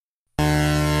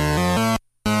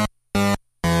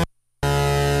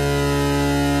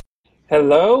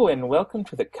Hello and welcome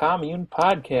to the Commune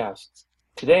Podcast.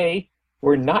 Today,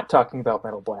 we're not talking about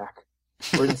Metal Black.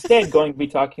 We're instead going to be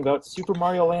talking about Super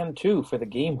Mario Land 2 for the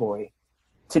Game Boy.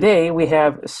 Today, we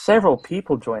have several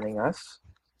people joining us,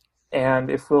 and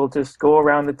if we'll just go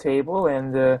around the table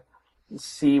and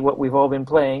see what we've all been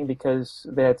playing, because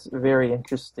that's very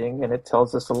interesting and it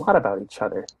tells us a lot about each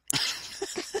other.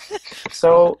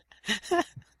 So,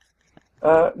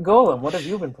 Golem, what have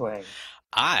you been playing?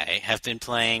 I have been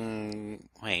playing...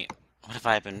 Wait, what have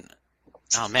I been...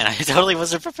 Oh man, I totally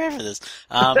wasn't prepared for this.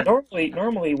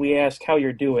 Normally we ask how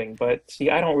you're doing, but see,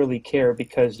 I don't really care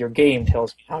because your game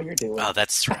tells me how you're doing. Oh,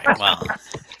 that's right. Well,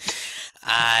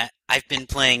 I've been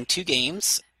playing two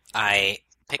games. I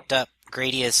picked up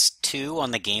Gradius 2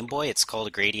 on the Game Boy. It's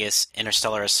called Gradius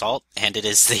Interstellar Assault, and it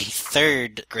is the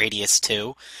third Gradius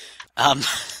 2.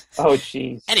 Oh,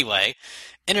 jeez. Anyway,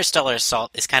 Interstellar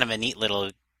Assault is kind of a neat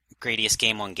little Gradius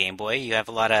game on Game Boy. You have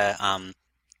a lot of...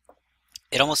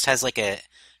 it almost has like a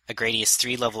Gradius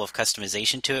 3 level of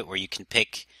customization to it where you can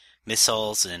pick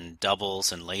missiles and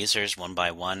doubles and lasers one by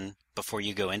one before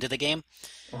you go into the game.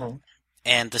 Uh-huh.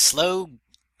 And the slow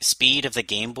speed of the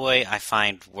Game Boy I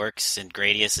find works in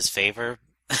Gradius's favor.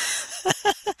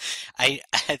 I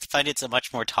find it's a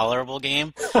much more tolerable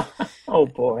game. Oh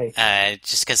boy.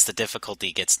 Just because the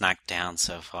difficulty gets knocked down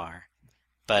so far.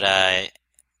 But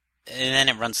and then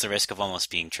it runs the risk of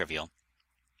almost being trivial.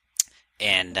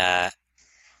 And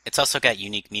it's also got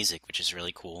unique music, which is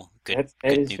really cool. Good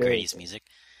new Gradius music.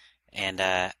 And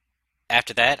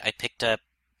after that, I picked up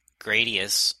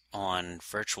Gradius on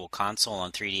Virtual Console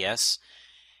on 3DS,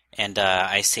 and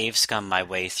I save scum my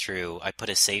way through. I put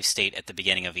a save state at the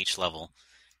beginning of each level,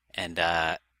 and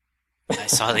I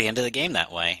saw the end of the game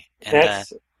that way. And,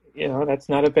 that's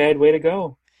not a bad way to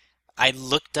go. I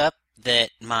looked up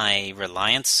that my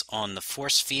reliance on the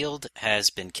force field has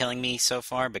been killing me so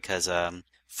far because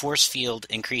force field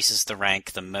increases the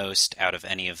rank the most out of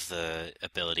any of the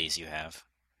abilities you have.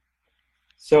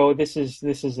 So this is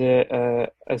a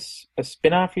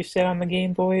spin-off you said on the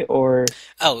Game Boy, or?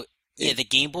 Oh, yeah, the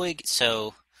Game Boy.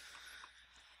 So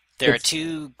there are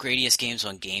two Gradius games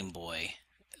on Game Boy.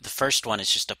 The first one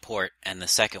is just a port, and the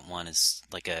second one is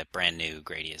like a brand new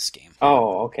Gradius game.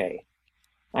 Oh, okay.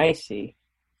 I see.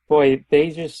 Boy,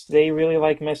 they really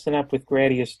like messing up with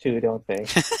Gradius 2, don't they?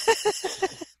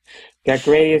 Got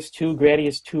Gradius 2,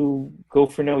 Gradius 2, Go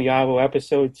for No Yabo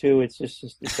Episode 2. It's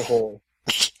a whole.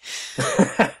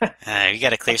 You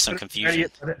got to clear some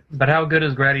confusion. But how good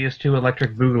is Gradius 2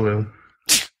 Electric Boogaloo?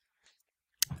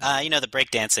 The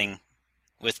breakdancing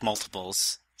with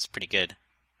multiples is pretty good.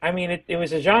 I mean, it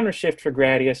was a genre shift for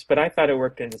Gradius, but I thought it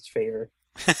worked in its favor.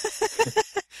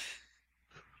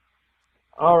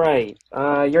 All right.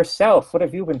 Yourself, what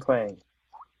have you been playing?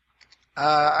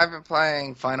 I've been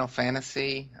playing Final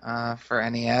Fantasy for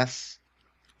NES.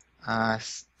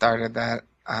 Started that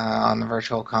on the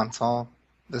Virtual Console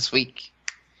this week.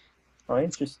 Oh,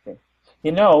 interesting.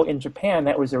 In Japan,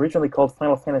 that was originally called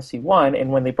Final Fantasy 1,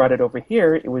 and when they brought it over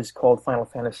here, it was called Final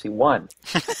Fantasy 1.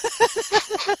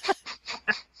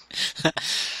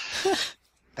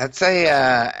 That's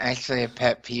actually a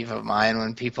pet peeve of mine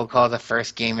when people call the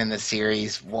first game in the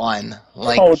series 1.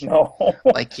 Oh, no.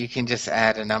 Like you can just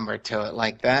add a number to it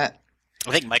like that.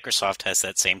 I think Microsoft has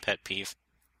that same pet peeve.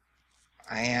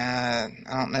 I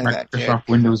don't know that joke. Microsoft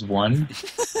Windows 1?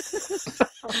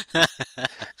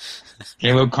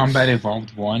 Halo Combat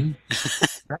Evolved 1?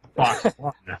 Xbox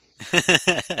 1.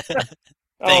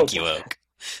 Thank you, Oak.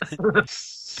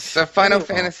 So Final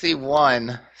Fantasy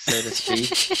 1, so to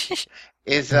speak,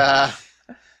 is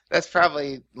that's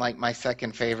probably like my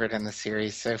second favorite in the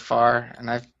series so far,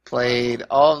 and I've played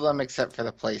all of them except for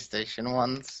the PlayStation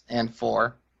ones and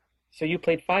 4. So you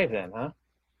played 5 then, huh?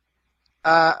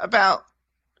 About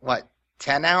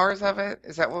 10 hours of it?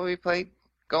 Is that what we played,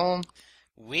 Golem?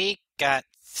 We got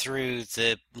through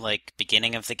the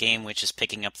beginning of the game, which is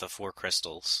picking up the 4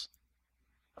 crystals.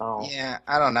 Oh. Yeah,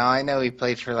 I don't know. I know we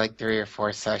played for 3 or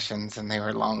 4 sessions, and they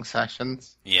were long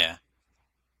sessions. Yeah.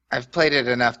 I've played it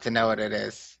enough to know what it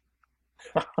is.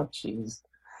 Oh, jeez.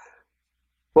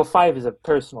 Well, 5 is a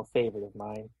personal favorite of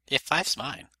mine. Yeah, 5's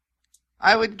mine.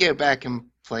 I would go back and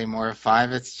play more of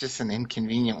 5. It's just an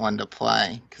inconvenient one to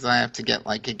play, because I have to get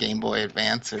a Game Boy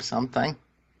Advance or something.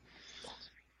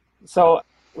 So,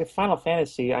 with Final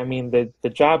Fantasy, I mean, the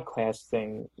job class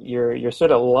thing, you're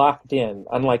sort of locked in,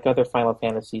 unlike other Final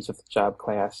Fantasies with the job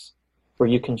class, where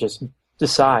you can just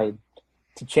decide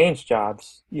to change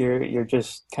jobs. You're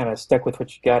just kind of stuck with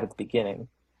what you got at the beginning.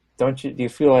 Don't you? Do you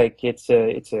feel like it's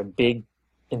a big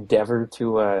endeavor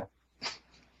to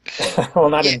well,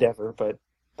 not endeavor, but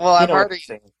well, you I've know what already I'm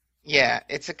saying. Yeah,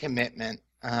 it's a commitment.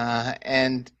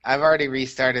 and I've already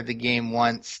restarted the game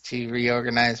once to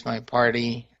reorganize my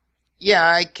party. Yeah,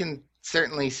 I can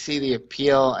certainly see the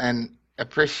appeal and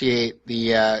appreciate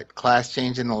the class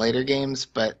change in the later games,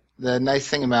 but the nice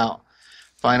thing about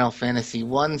Final Fantasy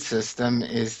I system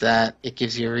is that it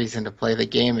gives you a reason to play the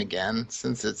game again,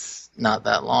 since it's not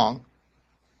that long.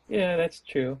 Yeah, that's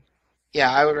true. Yeah,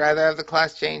 I would rather have the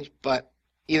class change, but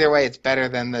either way, it's better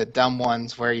than the dumb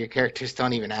ones where your characters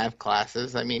don't even have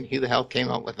classes. I mean, who the hell came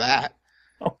up with that?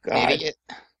 Oh An God. idiot?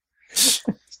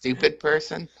 Stupid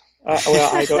person?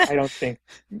 Well, I don't think.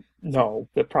 No,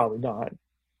 but probably not.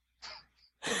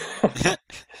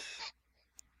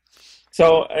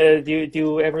 So, do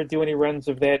you ever do any runs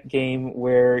of that game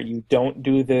where you don't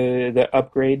do the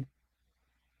upgrade?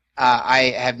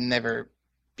 I have never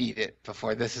beat it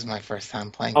before. This is my first time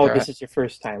playing Oh, through this it. is your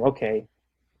first time. Okay.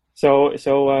 So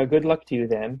good luck to you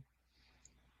then.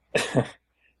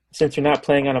 Since you're not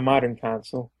playing on a modern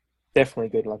console, definitely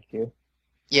good luck to you.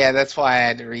 Yeah, that's why I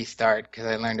had to restart, because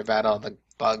I learned about all the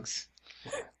bugs.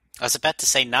 I was about to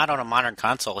say not on a modern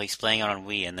console. He's playing it on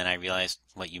Wii, and then I realized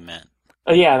what you meant.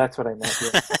 Oh yeah, that's what I meant.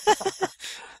 Yeah.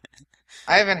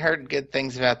 I haven't heard good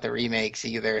things about the remakes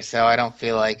either, so I don't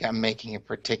feel like I'm making a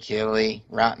particularly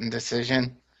rotten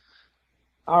decision.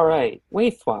 All right,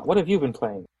 Waythwat, what have you been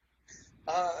playing?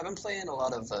 I've been playing a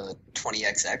lot of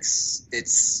 20XX.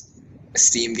 It's a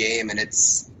Steam game, and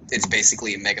it's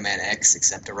basically Mega Man X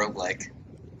except a roguelike.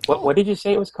 What did you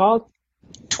say it was called?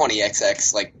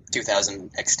 20XX, like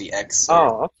 2000 XDX.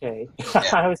 Oh, okay. Yeah.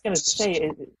 I was gonna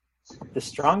say the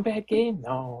Strong Bad game.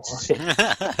 No.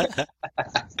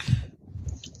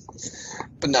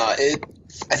 But no,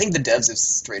 I think the devs have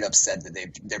straight up said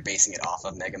that they're basing it off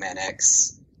of Mega Man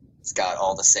X. It's got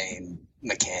all the same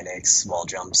mechanics, wall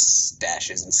jumps,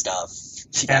 dashes, and stuff.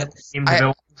 You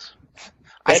got,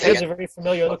 That is a very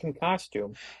familiar looking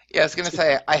costume. Yeah, I was going to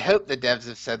say, I hope the devs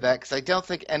have said that, because I don't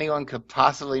think anyone could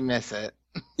possibly miss it.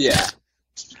 yeah.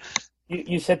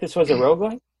 You said this was a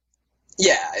roguelike?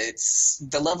 Yeah,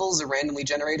 the levels are randomly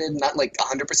generated, not like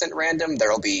 100% random.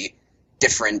 There'll be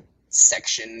different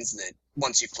sections that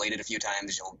once you've played it a few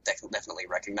times, you'll definitely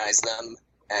recognize them.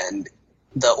 And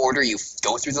the order you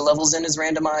go through the levels in is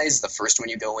randomized. The first one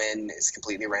you go in is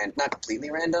completely not completely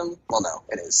random. Well, no,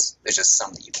 it is. There's just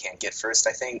some that you can't get first,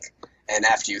 I think. And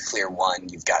after you clear one,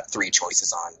 you've got 3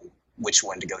 choices on which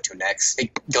one to go to next.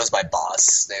 It goes by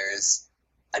boss. There's,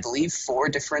 I believe, 4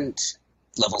 different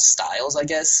level styles, I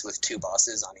guess, with 2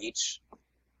 bosses on each.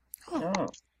 Oh,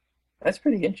 that's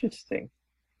pretty interesting.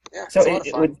 Yeah, So it's a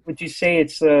lot of fun. would you say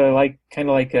it's like kind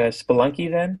of like a Spelunky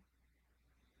then?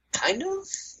 Kind of.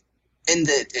 In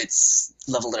that it's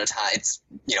leveled at a time. It's,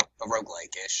 a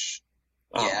roguelike-ish.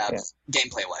 Oh, Yeah.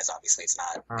 Gameplay-wise, obviously, it's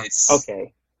not. It's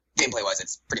Okay. Gameplay-wise,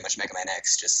 it's pretty much Mega Man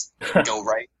X. Just go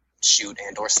right, shoot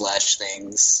and/or slash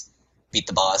things, beat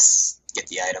the boss, get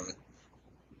the item.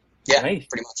 Yeah, Nice.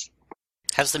 pretty much.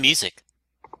 How's the music?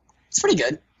 It's pretty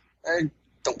good. I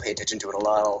don't pay attention to it a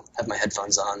lot. I'll have my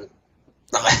headphones on.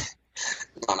 Not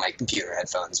my computer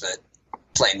headphones, but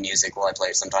playing music while I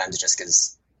play sometimes just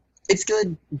because it's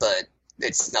good, but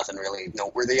it's nothing really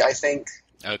noteworthy, I think.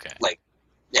 Okay.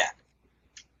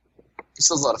 It's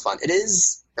still a lot of fun. It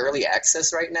is early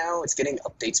access right now. It's getting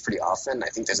updates pretty often. I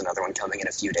think there's another one coming in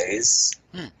a few days.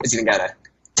 It's even got a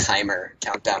timer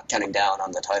counting down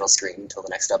on the title screen until the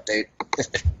next update.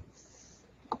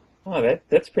 Oh,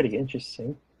 that's pretty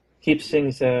interesting. Keeps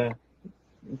things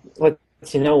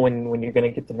lets you know when you're going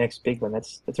to get the next big one.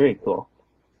 That's very cool.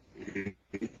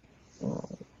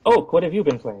 Oak, what have you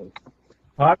been playing?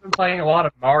 Well, I've been playing a lot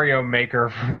of Mario Maker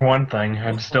for one thing.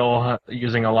 I'm still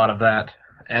using a lot of that.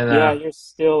 And Yeah, you're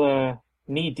still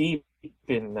knee deep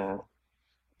in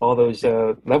all those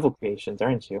level creations,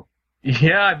 aren't you?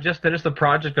 yeah, I've just finished the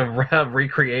project of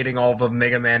recreating all of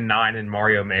Mega Man 9 in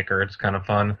Mario Maker. It's kind of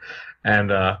fun.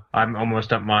 And I'm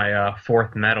almost at my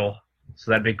 4th medal, so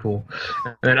that'd be cool.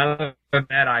 And then other than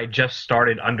that, I just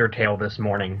started Undertale this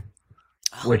morning,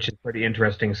 which is pretty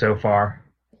interesting so far.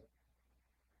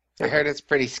 I heard it's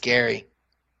pretty scary.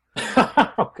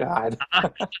 Oh God.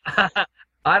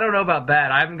 I don't know about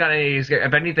that. I haven't got any.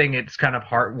 If anything, it's kind of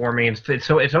heartwarming.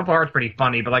 So far it's pretty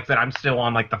funny. But like I said, I'm still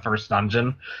on like the first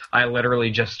dungeon. I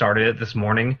literally just started it this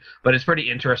morning, but it's pretty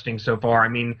interesting so far. I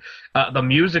mean, the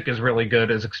music is really good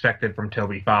as expected from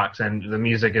Toby Fox, and the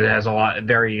music has a lot.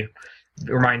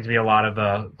 Reminds me a lot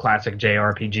of classic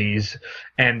JRPGs,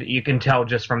 and you can tell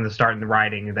just from the start in the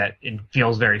writing that it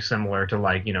feels very similar to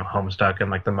like Homestuck and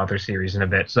like the Mother series in a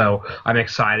bit. So I'm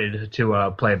excited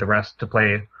to play the rest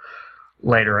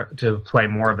later to play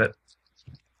more of it.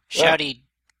 Shouty,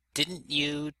 didn't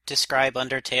you describe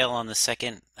Undertale on the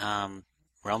second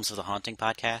Realms of the Haunting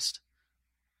podcast?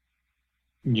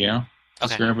 Yeah. Okay.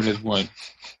 Describe it as what?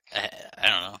 I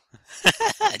don't know.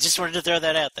 I just wanted to throw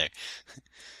that out there.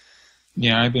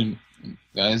 Yeah,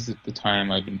 that is at the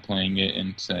time I've been playing it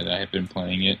and said I have been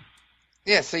playing it.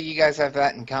 Yeah, so you guys have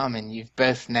that in common. You've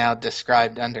both now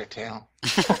described Undertale.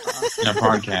 In a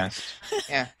podcast.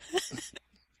 Yeah.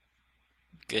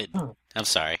 Good. Oh. I'm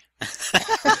sorry.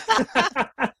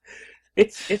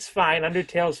 It's fine.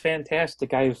 Undertale's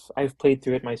fantastic. I've played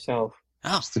through it myself.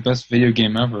 Oh, It's the best video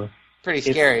game ever. Pretty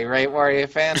It's- scary, right, Wario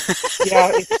fan?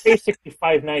 Yeah, it's basically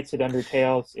Five Nights at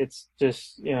Undertale. It's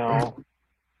just,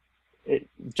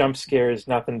 jump scares,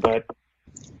 nothing but.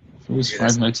 If it was Yeah,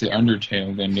 Five Nights at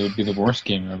Undertale, then it would be the worst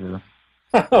game ever.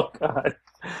 Oh God.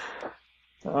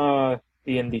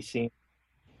 The indie scene.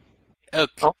 oh,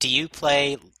 Oh. do you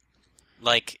play,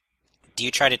 do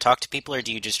you try to talk to people or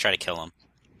do you just try to kill them?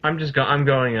 I'm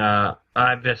going.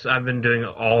 I've been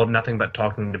doing nothing but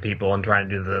talking to people and trying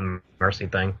to do the mercy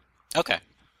thing. Okay.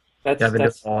 Yeah, I've been doing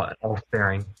That's all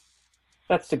sparing.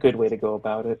 that's a good way to go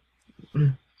about it.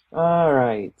 Mm. All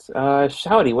right,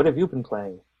 Shouty, what have you been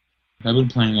playing? I've been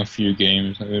playing a few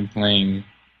games. I've been playing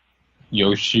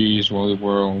Yoshi's Woolly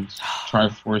Worlds,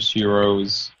 Triforce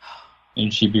Heroes,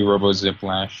 and Chibi Robo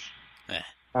Ziplash.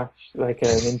 Gosh, like a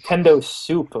Nintendo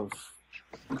soup of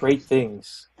great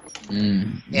things.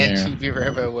 And Yeah. Chibi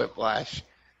Robo Whiplash.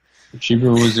 Chibi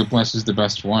Robo Ziplash is the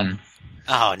best one.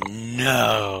 Oh,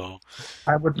 no.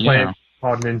 I would play Yeah. it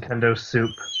called Nintendo Soup.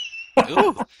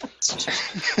 Ooh.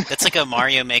 That's like a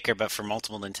Mario Maker, but for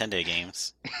multiple Nintendo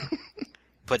games.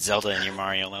 Put Zelda in your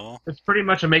Mario level. It's pretty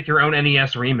much a make your own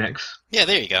NES remix. Yeah,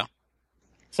 there you go.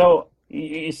 So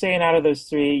you're saying out of those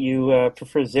three, you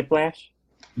prefer Ziplash?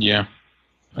 Yeah.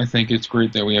 I think it's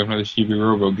great that we have another Chibi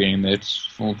Robo game that's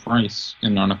full price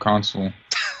and on a console.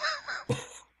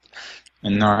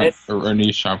 And not It- a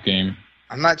eShop game.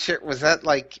 I'm not sure, was that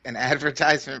like an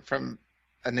advertisement from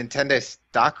a Nintendo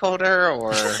stockholder,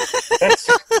 or That's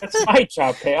my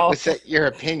job, pal. was that your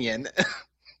opinion?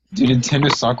 Do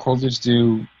Nintendo stockholders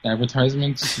do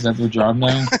advertisements? Is that their job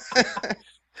now?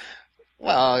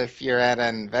 Well, if you're at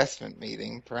an investment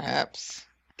meeting, perhaps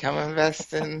come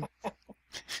invest in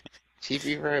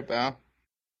Chibi Robo.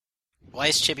 Why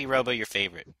is Chibi Robo your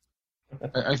favorite?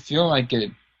 I feel like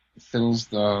it fills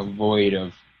the void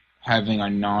of having a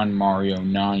non-Mario,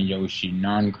 non-Yoshi,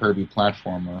 non-Kirby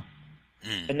platformer.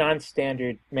 A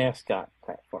non-standard mascot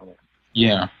platformer.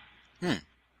 Yeah. Hmm.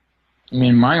 I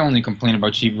mean, my only complaint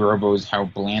about Chibi Robo is how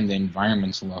bland the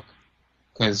environments look.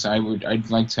 Because I'd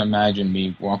like to imagine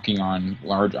me walking on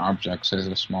large objects as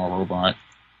a small robot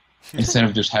instead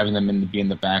of just having them be in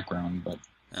the background. But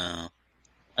Oh.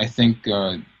 I think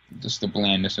just the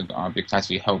blandness of the objects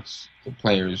actually helps the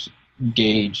players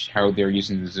gauge how they're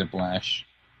using the Ziplash.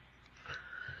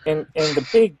 And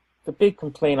the big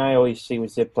complaint I always see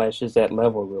with Ziplash is that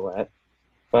level roulette.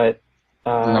 But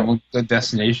The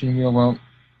destination wheel, well,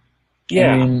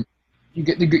 yeah, I mean, you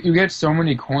get so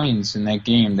many coins in that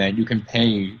game that you can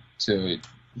pay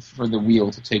for the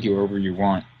wheel to take you wherever you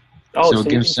want. oh, so so it you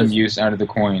gives can some just- use out of the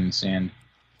coins, and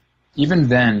even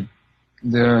then,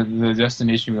 the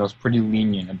destination wheel is pretty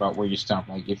lenient about where you stop.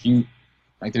 Like if you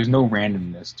there's no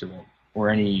randomness to it or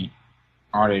any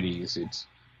oddities. It's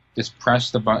just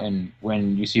press the button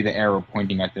when you see the arrow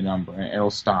pointing at the number, and it'll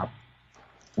stop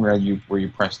where you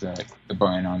press the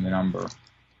button on the number.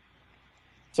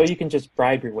 So you can just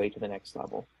bribe your way to the next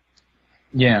level.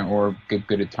 Yeah, or get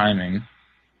good at timing.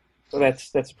 So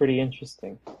that's pretty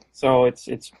interesting. So it's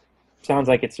sounds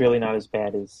like it's really not as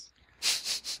bad as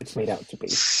it's made out to be.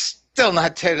 Still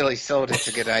not totally sold it's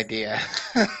a good idea.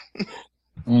 I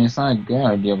mean, it's not a good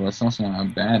idea, but it's also not a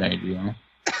bad idea.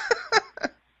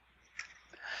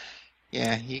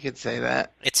 Yeah, you could say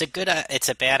that. It's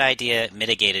a bad idea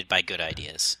mitigated by good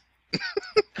ideas.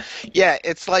 Yeah,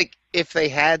 it's like if they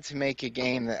had to make a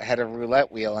game that had a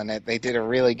roulette wheel in it, they did a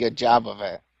really good job of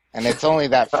it. And it's only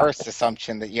that first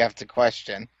assumption that you have to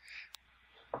question.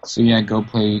 So yeah, go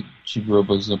play Chibi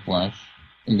Robo Ziplash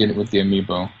and get it with the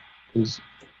amiibo. 'Cause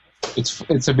it's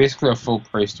basically a full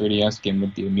price 3DS game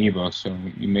with the amiibo, so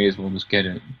you may as well just get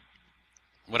it.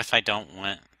 What if I don't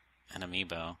want an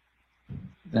amiibo?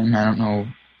 Then I don't know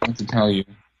what to tell you.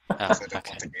 Oh, I don't okay.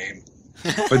 want the game.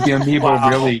 But the amiibo Wow.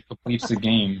 really completes the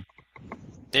game.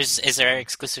 Is there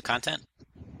exclusive content?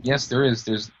 Yes, there is.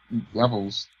 There's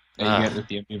levels that you Ah. get with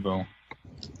the amiibo.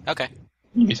 Okay.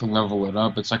 You get to level it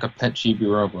up. It's like a pet Chibi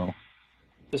Robo.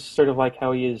 Just sort of like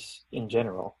how he is in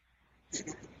general,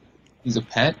 He's a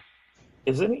pet?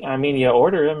 isn't he? I mean, you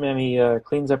order him and he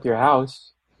cleans up your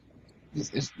house,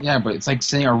 Yeah, but it's like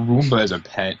saying a Roomba is a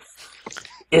pet.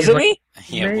 isn't like-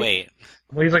 he? Yeah, Right. wait.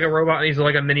 Well, he's like a robot. He's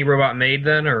like a mini robot maid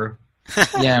then, or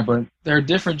Yeah, but there are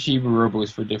different Chibi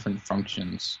Robos for different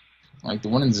functions. Like the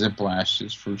one in Ziplash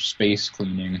is for space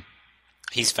cleaning.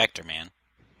 He's Vector Man.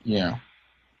 Yeah.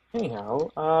 Anyhow,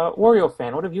 Wario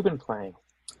fan, what have you been playing?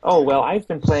 Oh, well, I've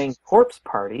been playing Corpse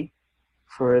Party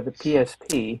for the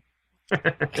PSP.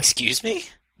 Excuse me?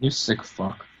 You sick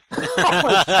fuck. Oh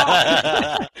my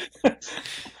God.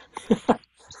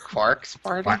 Quark's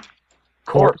Party?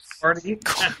 Corpse Party.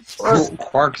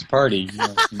 Quark's Party.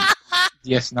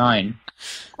 DS9.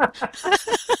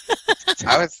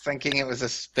 I was thinking it was a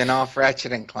spin-off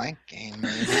Ratchet and Clank game,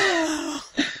 maybe.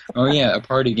 Oh yeah, a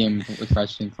party game with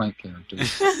Ratchet and Clank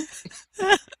characters.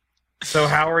 So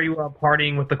how are you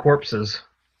partying with the corpses?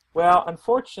 Well,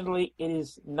 unfortunately, it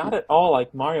is not at all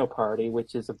like Mario Party,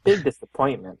 which is a big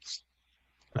disappointment.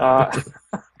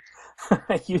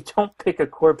 You don't pick a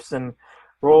corpse and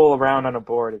roll around on a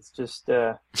board. It's just,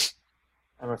 I'm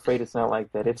afraid it's not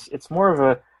like that. It's more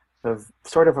of a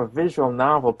sort of a visual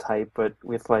novel type, but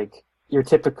with like your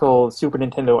typical Super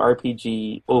Nintendo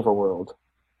RPG overworld,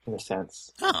 in a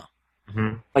sense. Oh.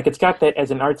 Mm-hmm. Like it's got that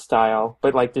as an art style,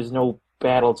 but like there's no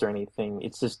battles or anything.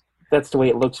 It's just that's the way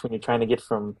it looks when you're trying to get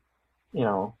from,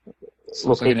 It's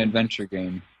like an adventure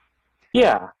game.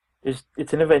 Yeah,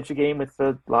 it's an adventure game with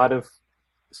a lot of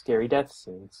scary death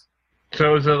scenes.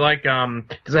 So is it like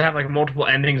does it have like multiple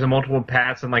endings and multiple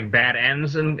paths and like bad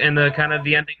ends in the kind of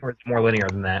the ending, or is it more linear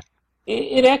than that?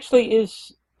 It actually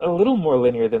is a little more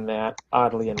linear than that,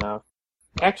 oddly enough.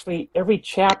 Actually, every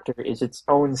chapter is its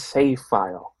own save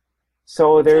file.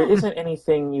 So there isn't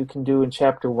anything you can do in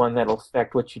Chapter 1 that'll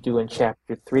affect what you do in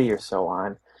Chapter 3 or so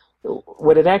on.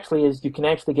 What it actually is, you can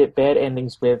actually get bad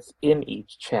endings within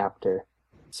each chapter.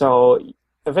 So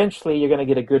eventually you're going to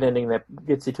get a good ending that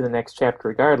gets you to the next chapter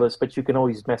regardless, but you can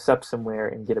always mess up somewhere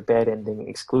and get a bad ending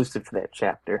exclusive to that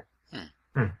chapter.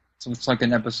 So it's like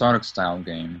an episodic style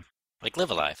game. Like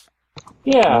Live Alive.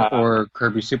 Yeah. Or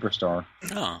Kirby Superstar.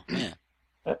 Oh, yeah.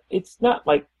 It's not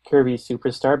like Kirby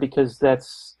Superstar because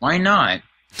that's... Why not?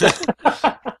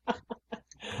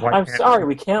 I'm sorry,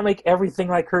 we can't make everything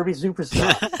like Kirby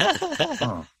Superstar.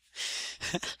 Oh.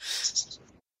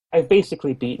 I've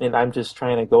basically beaten it. I'm just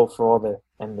trying to go for all the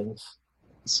endings.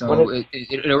 So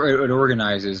it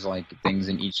organizes like things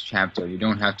in each chapter. You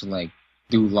don't have to like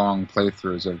do long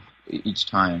playthroughs of each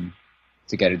time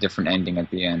to get a different ending at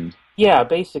the end. Yeah,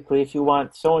 basically, if you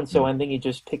want so-and-so ending, you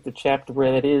just pick the chapter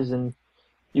where that is and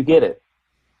you get it.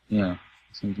 Yeah,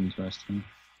 seems interesting.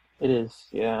 It is,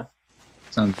 yeah.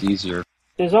 Sounds easier.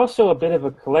 There's also a bit of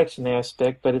a collection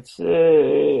aspect, but it's,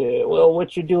 well,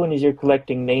 what you're doing is you're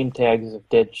collecting name tags of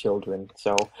dead children.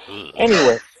 So,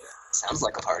 anyway. Sounds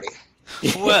like a party.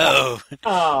 Whoa!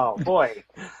 Oh, boy.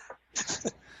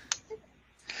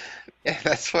 Yeah,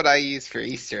 that's what I use for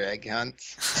Easter egg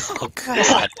hunts. Oh,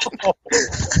 God.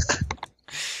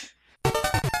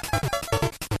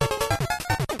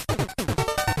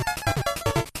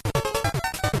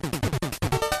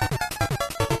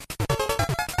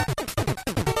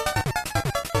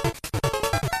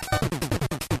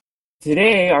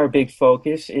 Today, our big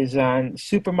focus is on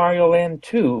Super Mario Land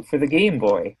 2 for the Game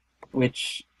Boy,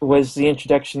 which was the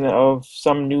introduction of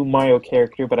some new Mario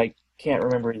character, but I can't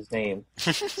remember his name.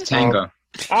 Tanga.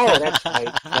 Oh, that's right.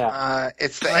 Yeah.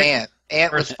 It's the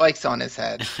ant with spikes on his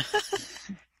head.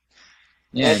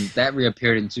 Yeah, and that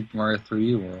reappeared in Super Mario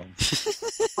 3D World.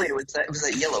 Wait, it was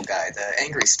that yellow guy, the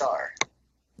Angry Star.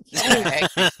 Yeah,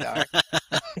 Angry Star.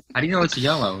 How do you know it's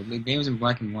yellow? The game's in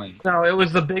black and white. No, it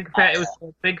was the big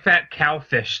fat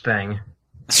cowfish thing.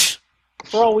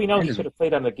 For all we know, he could have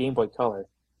played on the Game Boy Color.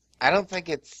 I don't think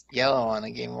it's yellow on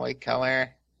a Game Boy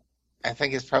Color. I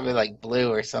think it's probably like blue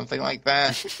or something like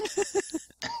that.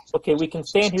 Okay, we can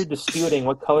stand here disputing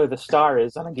what color the star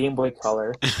is on a Game Boy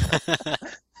Color.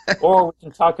 Or we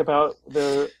can talk about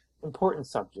the important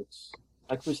subjects,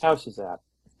 like whose house is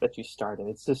that you start in.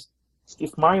 It's just,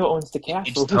 if Mario owns the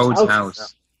castle, It's Toad's whose house.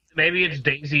 is Maybe it's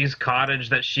Daisy's cottage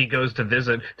that she goes to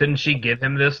visit. Didn't she give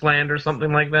him this land or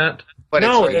something like that? But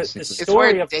No, it's, the it's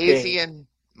story where of the Daisy game. and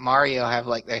Mario have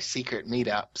like their secret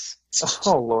meetups.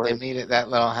 Oh, They Lord. meet at that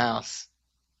little house.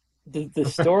 The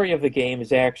story of the game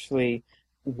is actually,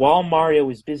 while Mario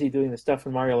was busy doing the stuff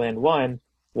in Mario Land 1,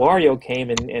 Wario came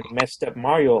and messed up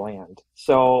Mario Land.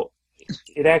 So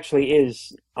it actually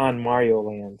is on Mario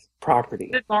Land property.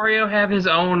 Did Mario have his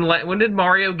own? When did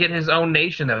Mario get his own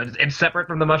nation? Though it's separate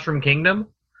from the Mushroom Kingdom.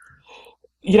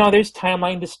 You know, there's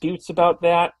timeline disputes about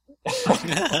that.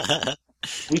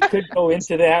 We could go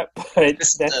into that, but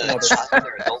This that's is another.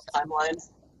 their adult timeline.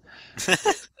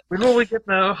 When will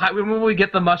we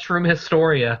get the Mushroom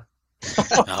Historia?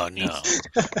 Oh, no.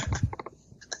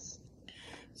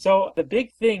 So the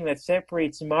big thing that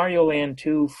separates Mario Land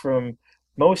 2 from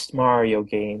most Mario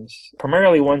games,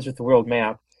 primarily ones with the world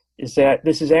map, is that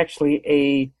this is actually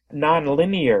a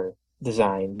non-linear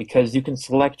design because you can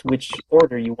select which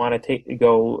order you want to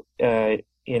go in.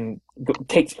 You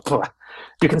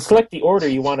can select the order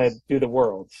you want to do the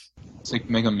worlds. It's like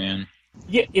Mega Man.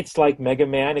 Yeah, it's like Mega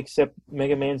Man, except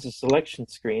Mega Man's a selection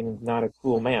screen and not a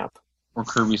cool map. Or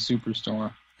Kirby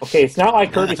Superstar. Okay, it's not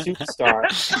like Kirby Superstar.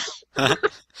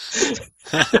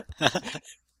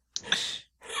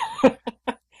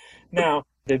 Now,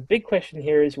 the big question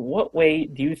here is, what way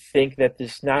do you think that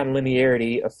this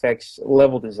non-linearity affects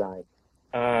level design?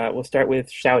 We'll start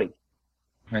with Shouty.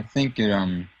 I think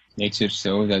it makes it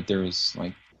so that there's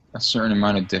like a certain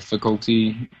amount of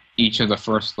difficulty. Each of the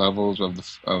first levels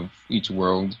of each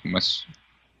world must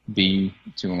be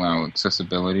to allow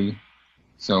accessibility.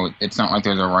 So it's not like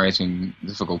there's a rising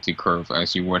difficulty curve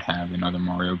as you would have in other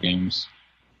Mario games.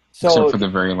 Except for the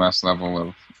very last level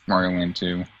of Mario Land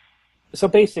 2. So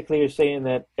basically you're saying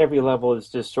that every level is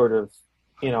just sort of,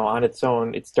 on its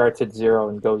own, it starts at 0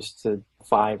 and goes to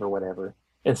 5 or whatever.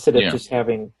 Instead of just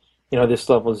having, this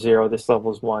level's 0, this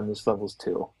level's 1, this level's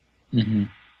 2. Mm-hmm.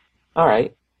 All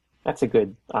right. That's a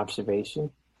good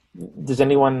observation. Does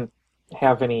anyone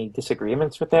have any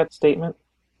disagreements with that statement?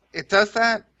 It does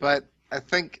that, but I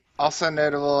think also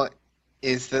notable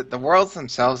is that the worlds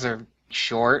themselves are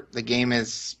short. The game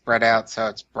is spread out so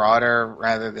it's broader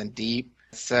rather than deep.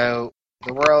 So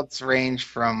the worlds range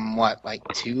from,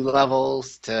 2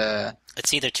 levels to...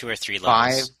 It's either 2 or 3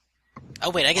 5. levels. Oh,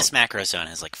 wait, I guess Macro Zone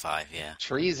has 5, yeah.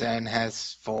 Tree Zone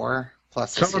has 4,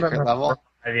 plus a secret level.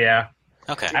 Yeah.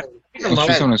 Okay.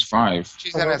 Tree Zone is 5.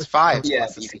 Tree Zone has 5, Yeah,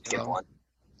 plus a you could secret get level. one.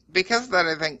 Because of that,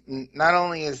 I think not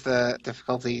only is the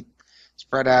difficulty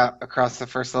spread out across the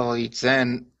first level of each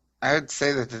zone, I would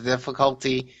say that the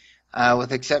difficulty,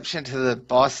 with exception to the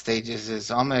boss stages,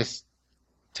 is almost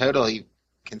totally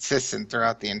consistent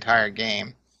throughout the entire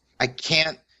game. I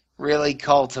can't really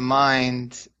call to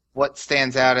mind what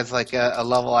stands out as a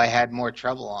level I had more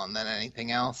trouble on than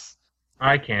anything else.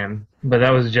 I can, but that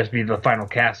was just be the final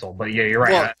castle. But yeah, you're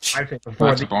right. Well, I think before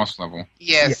That's a boss level.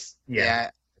 Yes,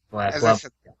 Yeah. last As I level.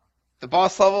 said, the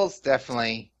boss levels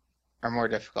definitely are more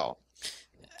difficult.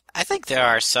 I think there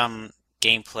are some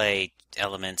gameplay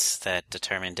elements that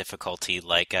determine difficulty,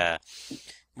 like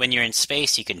when you're in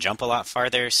space, you can jump a lot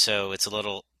farther, so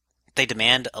they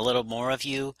demand a little more of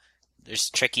you. There's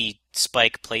tricky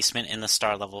spike placement in the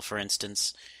star level, for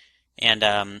instance. And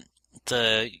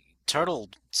the turtle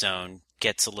zone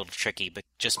gets a little tricky, but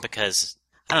just because,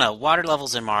 I don't know, water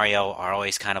levels in Mario are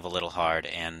always kind of a little hard,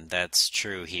 and that's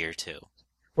true here, too.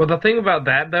 Well, the thing about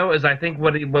that though is I think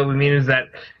what we mean is that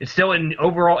it's still in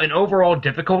overall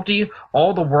difficulty.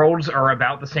 All the worlds are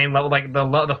about the same level. Like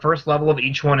the first level of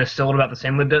each one is still about the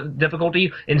same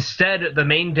difficulty. Instead, the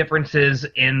main differences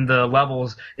in the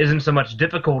levels isn't so much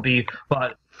difficulty,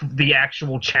 but the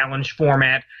actual challenge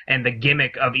format and the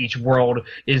gimmick of each world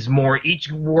is more.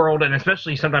 Each world, and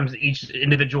especially sometimes each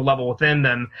individual level within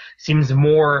them, seems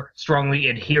more strongly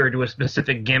adhered to a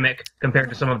specific gimmick compared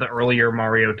to some of the earlier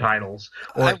Mario titles.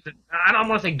 Or I don't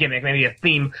want to say gimmick, maybe a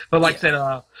theme, but I said,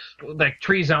 like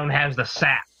Tree Zone has the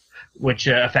sap, which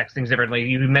affects things differently.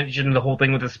 You mentioned the whole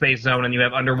thing with the space zone, and you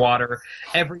have underwater.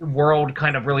 Every world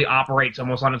kind of really operates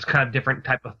almost on its kind of different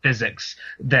type of physics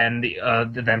than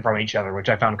from each other, which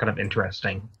I found kind of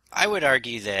interesting. I would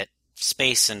argue that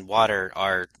space and water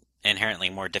are inherently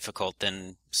more difficult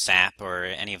than sap or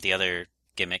any of the other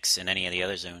gimmicks in any of the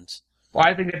other zones. Well,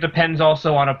 I think it depends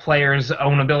also on a player's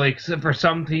own ability. 'Cause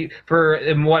for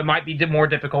what might be more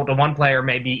difficult to one player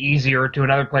may be easier to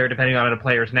another player, depending on a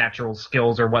player's natural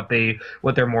skills or what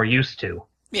they're more used to.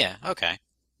 Yeah, okay.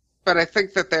 But I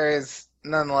think that there is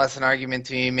nonetheless an argument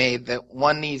to be made that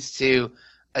one needs to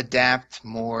adapt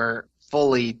more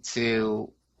fully to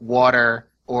water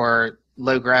or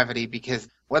low gravity, because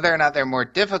whether or not they're more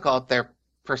difficult, they're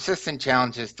persistent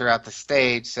challenges throughout the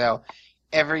stage. So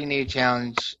every new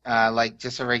challenge, like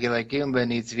just a regular Goomba,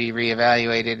 needs to be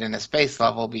reevaluated in a space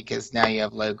level because now you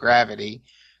have low gravity.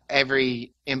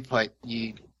 Every input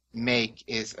you make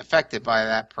is affected by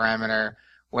that parameter,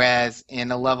 whereas in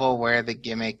a level where the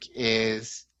gimmick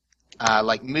is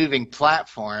like moving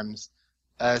platforms,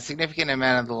 a significant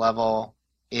amount of the level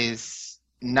is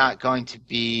not going to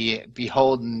be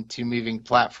beholden to moving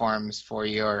platforms for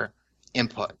your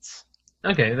inputs.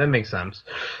 Okay, that makes sense.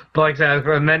 But like I said,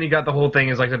 and then you got the whole thing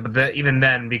is like, but even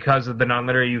then, because of the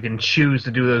non-linear, you can choose to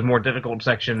do those more difficult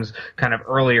sections kind of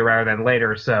earlier rather than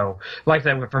later. So, like I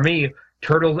said, for me,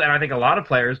 Turtles, and I think a lot of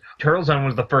players, Turtle Zone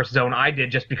was the first zone I did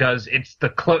just because it's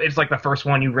like the first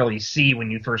one you really see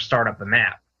when you first start up the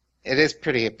map. It is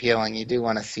pretty appealing. You do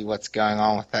want to see what's going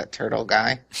on with that turtle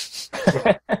guy.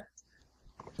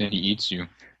 Then he eats you.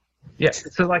 Yeah,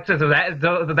 so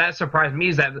that surprised me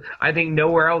is that I think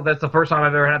nowhere else, that's the first time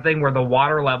I've ever had a thing where the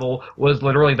water level was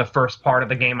literally the first part of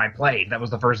the game I played. That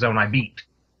was the first zone I beat.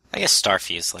 I guess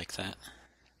Starfy is like that.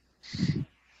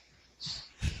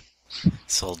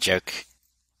 It's a little joke.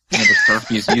 Yeah, but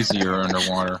Starfy is easier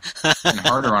underwater and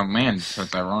harder on land, so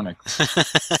it's ironic.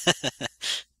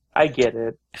 I get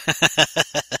it.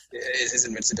 Is his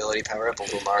invincibility power up a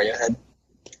little Mario head?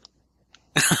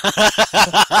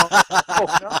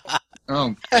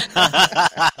 Oh.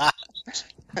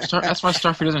 That's why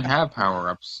Starfy doesn't have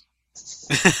power-ups.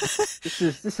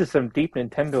 This is some deep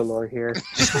Nintendo lore here.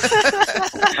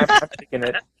 I'm thinking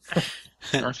it.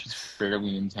 Starfy's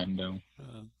barely Nintendo.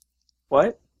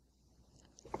 What?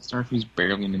 Starfy's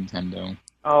barely Nintendo.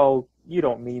 Oh, you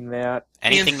don't mean that.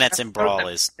 Anything that's in Brawl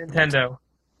is Nintendo.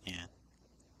 Yeah.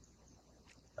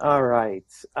 All right.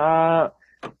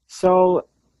 So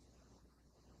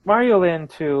Mario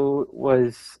Land 2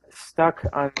 was stuck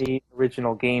on the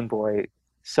original Game Boy.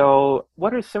 So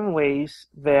what are some ways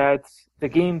that the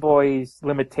Game Boy's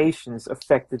limitations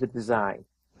affected the design?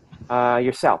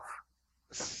 Yourself.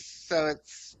 So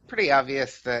it's pretty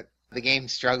obvious that the game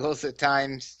struggles at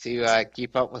times to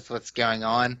keep up with what's going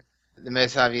on. The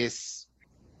most obvious,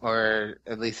 or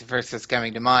at least the first that's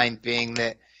coming to mind, being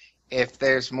that if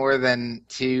there's more than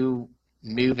two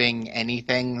moving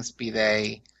anythings, be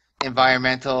they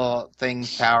environmental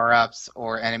things, power-ups,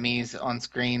 or enemies on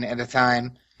screen at a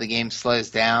time, the game slows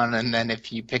down, and then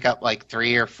if you pick up like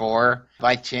 3 or 4,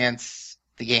 by chance,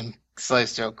 the game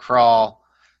slows to a crawl.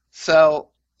 So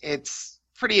it's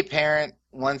pretty apparent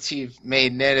once you've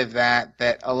made note of that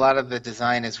a lot of the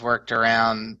design is worked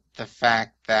around the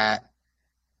fact that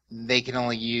they can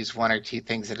only use 1 or 2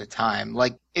 things at a time.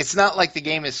 Like, it's not like the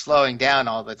game is slowing down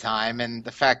all the time, and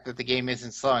the fact that the game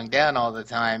isn't slowing down all the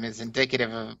time is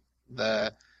indicative of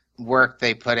the work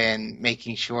they put in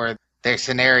making sure their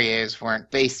scenarios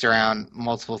weren't based around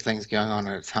multiple things going on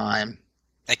at a time.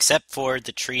 Except for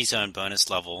the Tree Zone bonus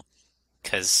level,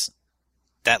 because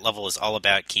that level is all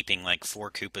about keeping like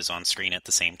 4 Koopas on screen at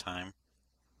the same time.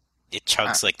 It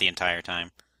chugs like the entire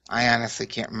time. I honestly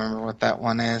can't remember what that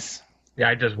one is. Yeah,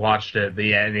 I just watched it, but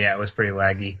yeah, it was pretty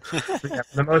laggy. Yeah,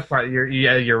 for the most part,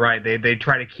 you're right. They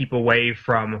try to keep away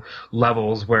from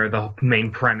levels where the main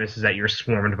premise is that you're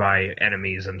swarmed by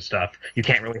enemies and stuff. You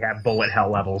can't really have bullet hell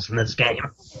levels in this game.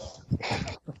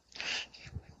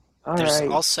 There's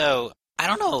also, I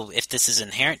don't know if this is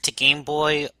inherent to Game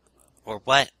Boy or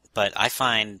what, but I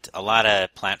find a lot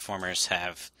of platformers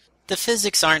have... The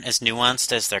physics aren't as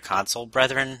nuanced as their console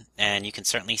brethren, and you can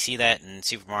certainly see that in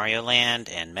Super Mario Land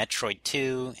and Metroid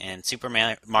 2, and Super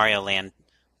Mario Land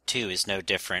 2 is no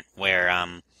different, where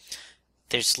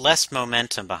there's less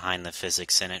momentum behind the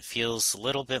physics, and it feels a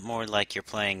little bit more like you're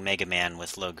playing Mega Man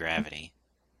with low gravity.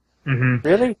 Mm-hmm.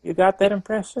 Really? You got that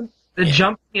impression? The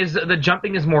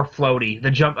jumping is more floaty.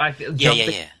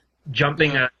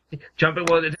 Jumping.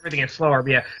 Well, everything is slower.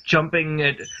 But yeah, jumping.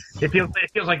 It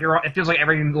feels like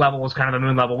every level is kind of a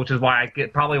moon level, which is why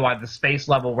why the space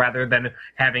level, rather than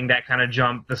having that kind of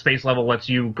jump, the space level lets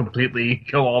you completely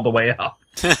go all the way up.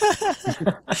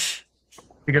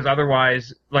 Because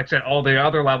otherwise, like I said, all the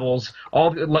other levels,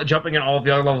 jumping in all of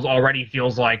the other levels already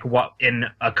feels like what in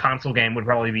a console game would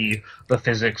probably be the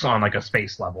physics on like a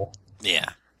space level. Yeah.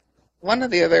 One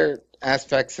of the other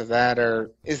aspects of that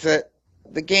is that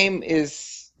the game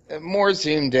is more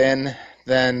zoomed in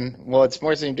it's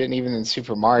more zoomed in even than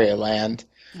Super Mario Land.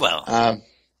 Well.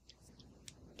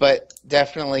 But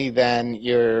definitely than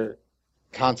your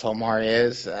console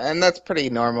Mario's, and that's pretty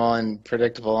normal and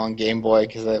predictable on Game Boy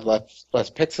because they have less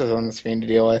pixels on the screen to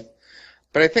deal with.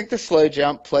 But I think the slow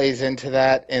jump plays into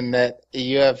that in that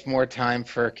you have more time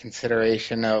for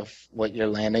consideration of what you're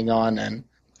landing on and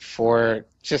for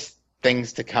just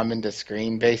things to come into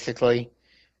screen, basically.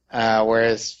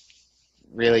 Whereas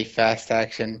really fast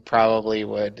action probably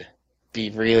would be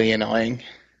really annoying.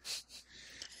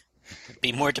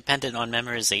 Be more dependent on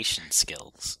memorization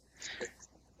skills.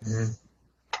 Mm-hmm.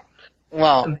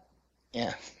 Well,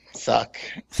 yeah, suck.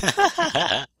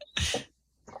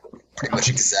 Pretty much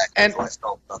exactly what I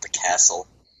felt about the castle.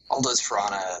 All those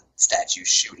Piranha statues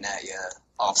shooting at you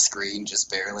off screen,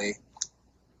 just barely.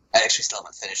 I actually still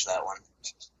haven't finished that one.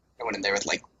 I went in there with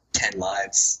like 10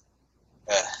 lives.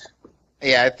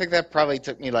 Yeah, I think that probably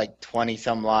took me like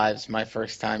 20-some lives my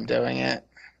first time doing it.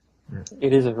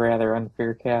 It is a rather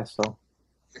unfair castle.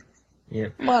 Yeah.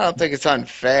 Well, I don't think it's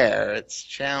unfair. It's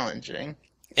challenging.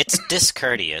 It's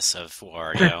discourteous of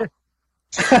Wario.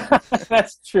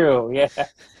 That's true, yeah.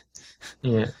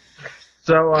 Yeah.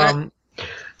 So,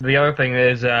 the other thing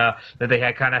is that they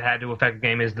had kind of had to affect the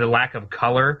game is the lack of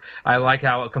color. I like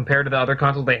how, compared to the other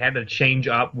consoles, they had to change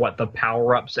up what the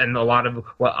power-ups and a lot of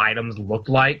what items looked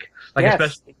like. Like, Yes,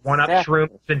 especially one-up exactly.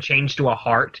 shroom has been changed to a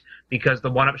heart because the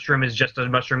one-up shroom is just a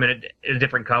mushroom in a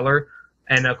different color.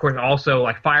 And, of course, also,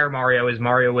 like, Fire Mario is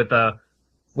Mario with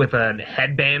a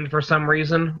headband for some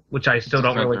reason, which I still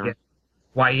don't really get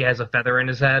why he has a feather in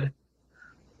his head.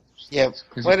 Yep.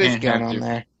 'Cause What you is can't going have on to-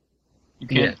 there? You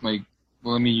can't, you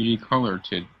need color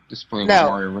to display No. what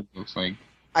Mario looks like.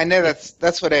 I know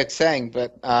that's what it's saying,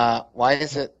 but why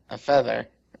is it a feather?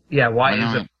 Yeah, why is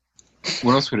not? it?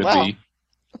 What else would it Well, be?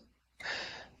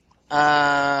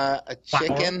 A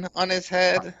chicken on his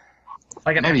head?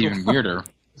 Like an Maybe actual even weirder.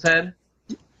 head?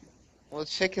 Well,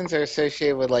 chickens are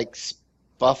associated with, like,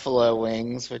 buffalo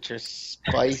wings, which are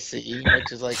spicy,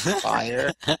 which is like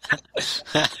fire.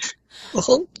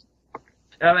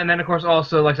 And then, of course,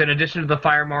 also, like I said, in addition to the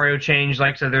Fire Mario change,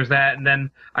 like I said, there's that. And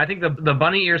then I think the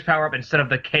bunny ears power up instead of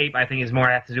the cape, I think, is more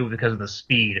have to do because of the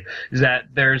speed. Is that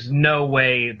there's no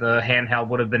way the handheld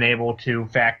would have been able to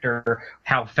factor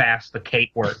how fast the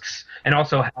cape works, and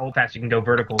also how fast you can go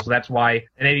vertical. So that's why,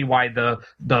 maybe why the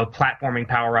platforming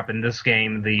power up in this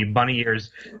game, the bunny ears,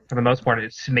 for the most part,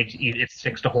 it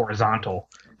sticks to horizontal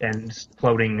and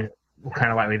floating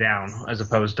kind of lightly down, as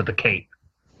opposed to the cape.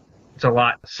 It's a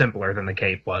lot simpler than the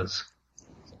cape was.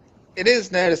 It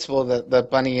is noticeable that the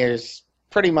bunny ears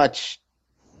pretty much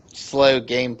slow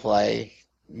gameplay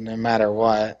no matter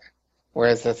what,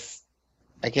 whereas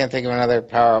I can't think of another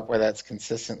power-up where that's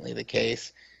consistently the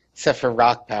case, except for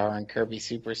Rock Power and Kirby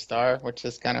Superstar, which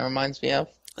this kind of reminds me of.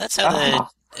 That's how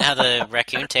the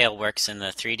raccoon tail works in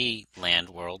the 3D Land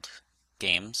World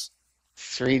games.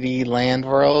 3D Land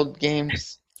World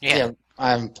games? Yeah.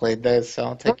 I haven't played those, so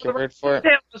I'll take your word for it.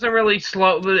 Tail isn't really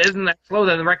slow. Isn't that slow?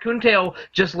 Then the raccoon tail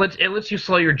just lets you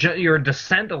slow your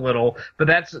descent a little, but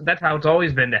that's how it's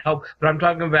always been to help. But I'm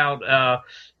talking about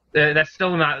that's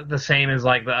still not the same as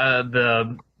like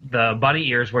the bunny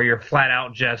ears where you're flat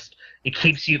out just it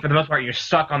keeps you for the most part you're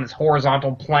stuck on this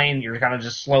horizontal plane. You're kind of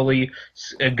just slowly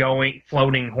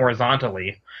floating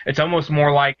horizontally. It's almost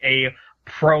more like a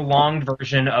prolonged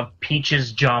version of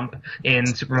Peach's jump in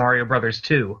Super Mario Brothers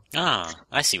 2. Oh,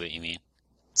 I see what you mean.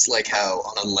 It's like how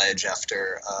on a ledge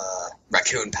after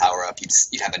raccoon power up,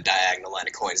 you'd have a diagonal line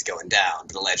of coins going down,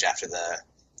 but a ledge after the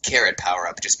carrot power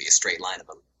up would just be a straight line of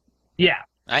them. Yeah.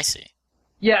 I see.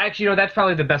 Yeah, actually, that's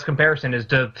probably the best comparison is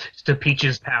to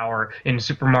Peach's power in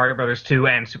Super Mario Brothers 2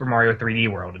 and Super Mario 3D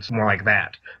World. It's more like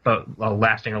that, but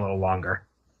lasting a little longer.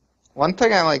 One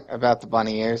thing I like about the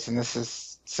bunny ears, and this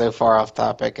is so far off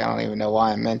topic, I don't even know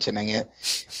why I'm mentioning it,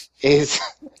 is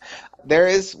there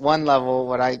is one level,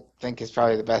 what I think is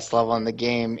probably the best level in the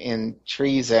game, in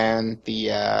Tree Zone,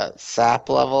 the sap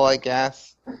level, I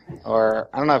guess. Or,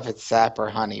 I don't know if it's sap or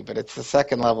honey, but it's the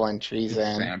second level in Tree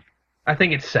Zone. Sap. I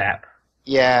think it's sap.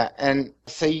 Yeah, and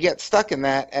so you get stuck in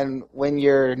that, and when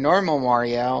you're normal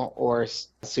Mario or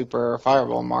Super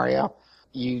Fireball Mario,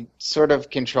 you sort of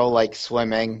control like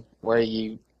swimming, where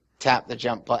you tap the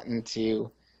jump button to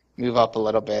move up a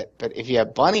little bit. But if you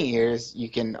have bunny ears, you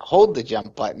can hold the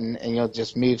jump button and you'll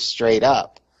just move straight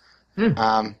up.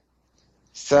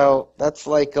 So that's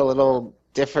like a little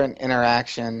different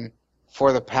interaction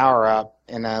for the power-up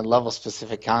in a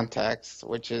level-specific context,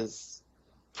 which is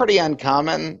pretty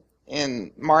uncommon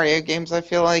in Mario games, I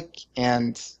feel like.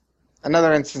 And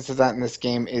another instance of that in this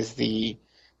game is the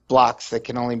blocks that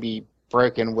can only be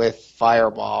broken with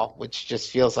Fireball, which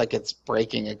just feels like it's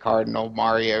breaking a cardinal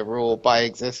Mario rule by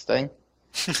existing.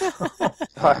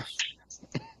 Why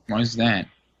is that?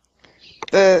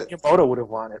 Miyamoto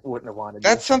wouldn't have wanted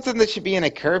That's something that should be in a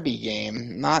Kirby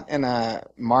game, not in a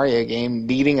Mario game,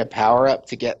 needing a power-up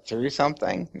to get through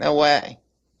something. No way.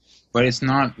 But it's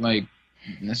not, like,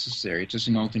 necessary. It's just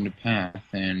an alternate path,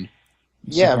 and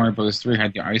Yeah. Super Mario Bros. 3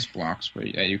 had the ice blocks where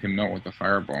you can melt with the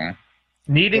fireball.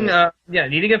 Needing a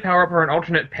power up or an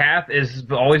alternate path has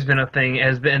always been a thing.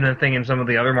 Has been a thing in some of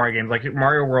the other Mario games, like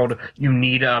Mario World. You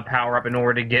need a power up in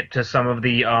order to get to some of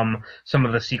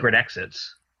the secret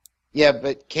exits. Yeah,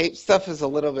 but Cape stuff is a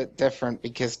little bit different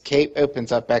because Cape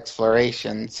opens up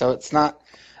exploration, so it's not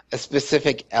a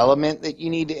specific element that you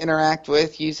need to interact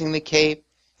with using the Cape.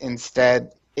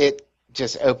 Instead, it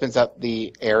just opens up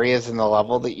the areas in the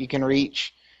level that you can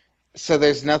reach. So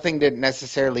there's nothing to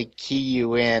necessarily key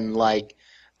you in, like,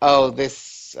 oh,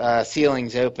 this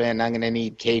ceiling's open, I'm going to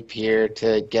need Cape here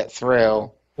to get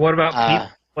through. What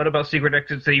about secret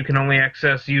exits that you can only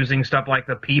access using stuff like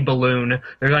the P balloon?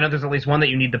 I know there's at least one that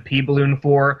you need the P balloon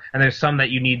for, and there's some that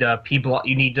you need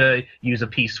to use a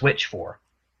P switch for.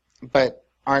 But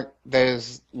aren't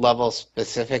those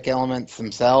level-specific elements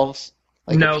themselves?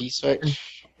 Like No. a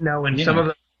P-switch? No, and Yeah. some of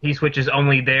the P-switch is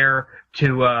only there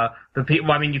to well,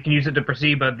 I mean, you can use it to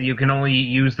proceed, but you can only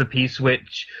use the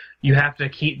P-switch. You have to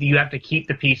keep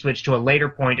the P-switch to a later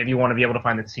point if you want to be able to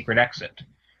find the secret exit.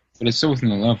 But it's still within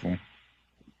the level.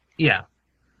 Yeah.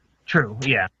 True,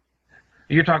 yeah.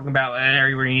 You're talking about an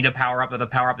area where you need a power-up, but the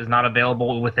power-up is not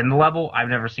available within the level? I've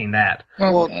never seen that.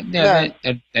 Well, that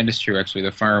is true, actually.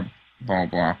 The fireball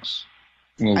blocks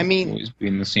will always be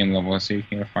in the same level as you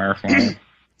can a fire flower.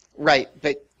 Right,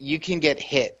 but you can get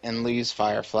hit and lose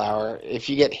Fire Flower. If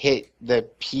you get hit, the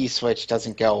P-switch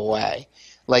doesn't go away.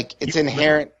 Like, it's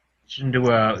inherent... Into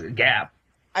a gap.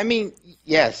 I mean,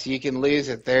 yes, you can lose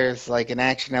it. There's, like, an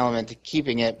action element to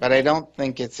keeping it, but I don't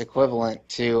think it's equivalent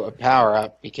to a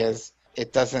power-up because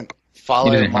it doesn't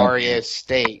follow Mario's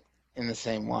state in the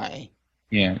same way.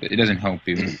 Yeah, it doesn't help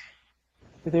you.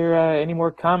 Are there any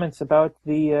more comments about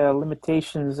the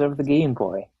limitations of the Game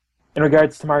Boy? In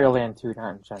regards to Mario Land 2,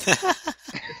 not in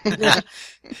China.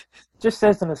 Just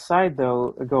as an aside,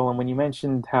 though, Golem, when you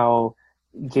mentioned how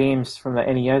games from the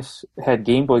NES had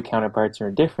Game Boy counterparts and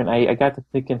are different, I got to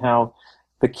thinking how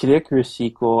the Kid Icarus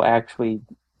sequel actually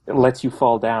lets you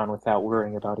fall down without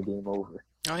worrying about a game over.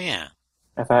 Oh, yeah.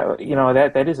 I thought,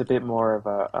 that is a bit more of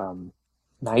a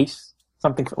nice,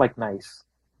 something like nice.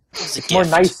 It's more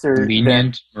nicer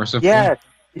lenient, merciful.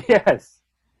 Yes.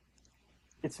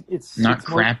 It's not it's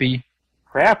crappy.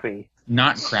 Crappy.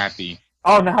 Not crappy.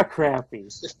 Oh, not crappy.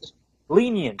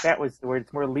 Lenient. That was the word.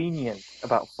 It's more lenient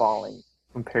about falling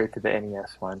compared to the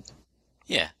NES one.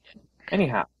 Yeah.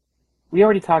 Anyhow, we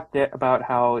already talked about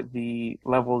how the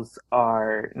levels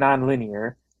are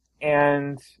non-linear,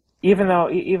 and even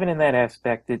in that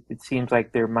aspect, it seems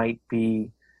like there might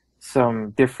be some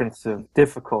difference of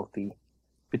difficulty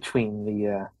between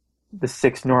the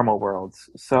 6 normal worlds.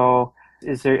 So,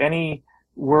 is there any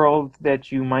world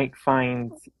that you might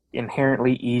find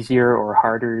inherently easier or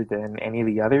harder than any of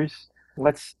the others?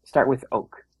 Let's start with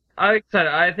Oak. Like I said,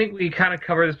 I think we kind of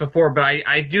covered this before, but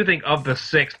I do think of the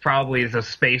 6, probably the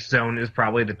Space Zone is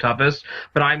probably the toughest.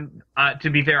 But to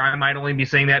be fair, I might only be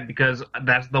saying that because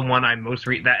that's the one I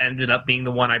that ended up being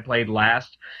the one I played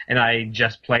last, and I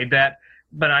just played that.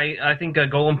 But I think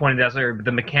Golem pointed out there,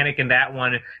 the mechanic in that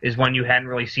one is one you hadn't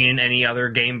really seen in any other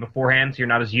game beforehand, so you're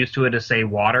not as used to it as, say,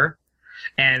 water.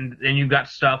 And then you've got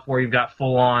stuff where you've got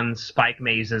full-on spike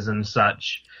mazes and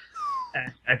such.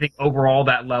 And I think overall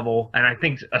that level, and I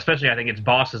think its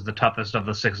boss is the toughest of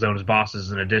the 6 zones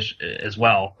bosses in addition as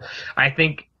well. I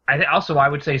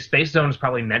would say Space Zone is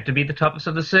probably meant to be the toughest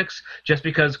of the 6, just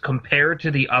because compared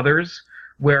to the others,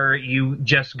 where you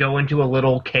just go into a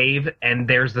little cave and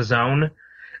there's the zone,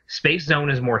 Space Zone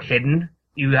is more hidden.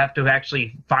 You have to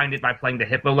actually find it by playing the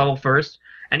Hippo level first.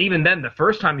 And even then, the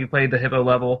first time you played the Hippo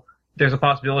level, there's a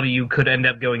possibility you could end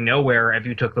up going nowhere if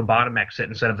you took the bottom exit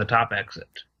instead of the top exit.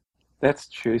 That's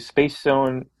true. Space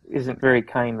Zone isn't very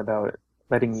kind about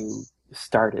letting you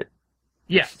start it.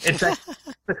 Yeah, it's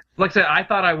like I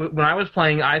said, when I was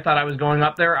playing, I thought I was going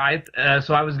up there.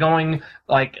 So I was going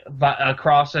like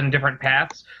across in different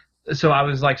paths. So I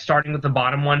was like starting with the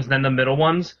bottom ones, then the middle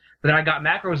ones. But then I got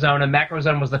Macro Zone, and Macro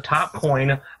Zone was the top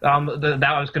coin. That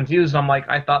I was confused. I'm like,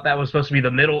 I thought that was supposed to be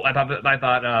the middle. I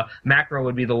thought Macro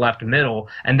would be the left middle,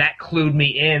 and that clued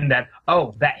me in that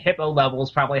that Hippo level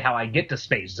is probably how I get to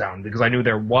Space Zone, because I knew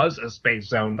there was a Space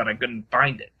Zone, but I couldn't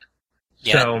find it.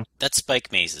 Yeah, so, that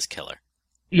spike maze is killer.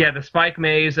 Yeah, the spike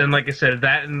maze, and like I said,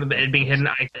 that and it being hidden,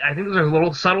 I think those are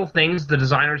little subtle things the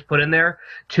designers put in there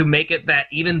to make it that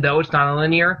even though it's not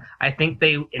linear, I think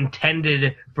they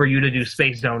intended for you to do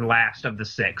Space Zone last of the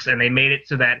 6, and they made it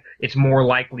so that it's more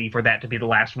likely for that to be the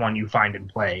last one you find and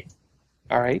play.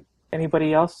 All right.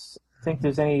 Anybody else think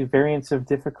there's any variance of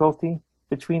difficulty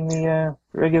between the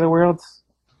regular worlds?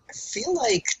 I feel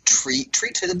like Tree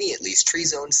to me at least, Tree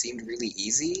Zone seemed really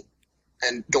easy.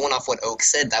 And going off what Oak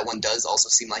said, that one does also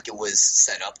seem like it was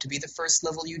set up to be the first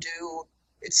level you do.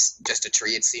 It's just a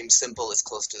tree. It seems simple. It's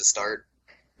close to the start.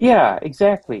 Yeah,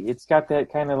 exactly. It's got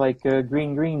that kind of like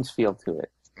Green Greens feel to it.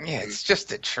 Yeah, it's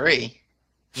just a tree.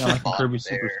 Yeah, like the Kirby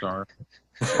Superstar.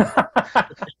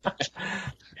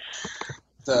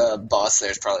 The boss there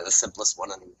is probably the simplest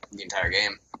one in the entire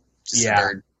game. Just a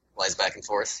bird flies back and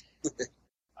forth.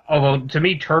 Although, to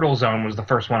me, Turtle Zone was the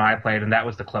first one I played, and that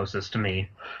was the closest to me.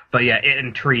 But yeah, it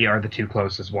and Tree are the 2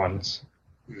 closest ones.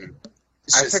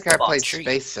 I think I played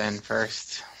Space Zone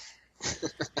first.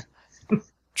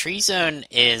 Tree Zone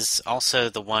is also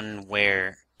the one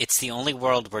where it's the only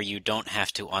world where you don't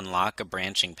have to unlock a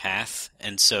branching path,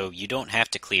 and so you don't have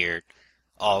to clear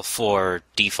all 4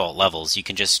 default levels. You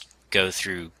can just go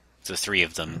through the three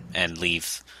of them and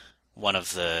leave one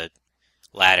of the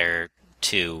latter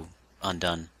two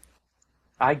undone.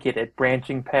 I get it.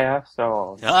 Branching paths.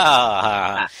 Oh.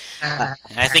 I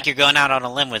think you're going out on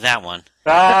a limb with that one.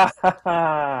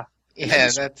 Ah. Yeah,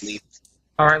 that's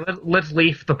All right, let's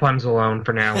leave the puns alone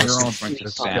for now. You're all a bunch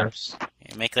of saps.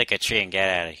 Make like a tree and get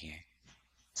out of here.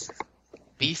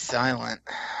 be silent.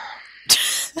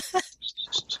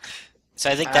 So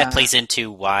I think that plays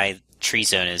into why Tree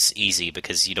Zone is easy,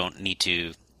 because you don't need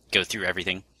to go through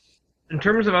everything. In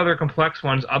terms of other complex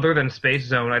ones, other than Space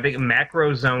Zone, I think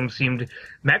Macro Zone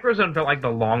felt like the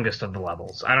longest of the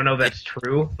levels. I don't know if that's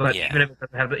true, but Yeah. even if it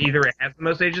doesn't have either it has the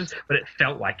most stages, but it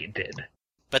felt like it did.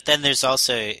 But then there's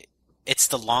also, it's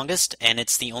the longest, and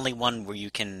it's the only one where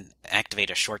you can activate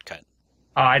a shortcut.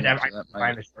 I Yeah, so that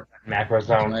find might- the Macro That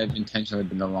Zone. might have intentionally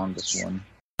been the longest one.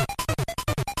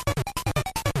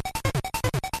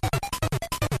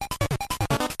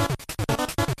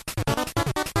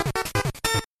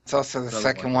 It's also the Another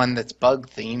second one. one that's bug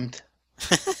themed.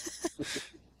 Is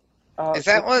I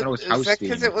that what? thought it was Is house that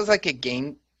because themed. it was like a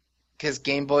game? Because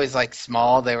Game Boy's like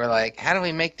small, they were like, "How do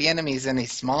we make the enemies any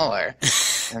smaller?"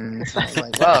 And I was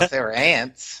like, "Well, if they were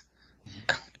ants."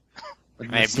 But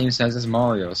Right. the same size as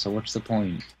Mario, so what's the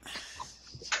point?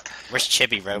 Where's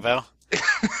Chibi Robo?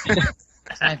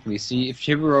 Exactly. See, if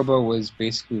Chibi-Robo was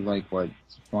basically like what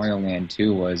Mario Land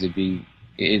 2 was,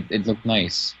 it looked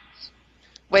nice.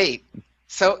 Wait,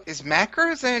 so is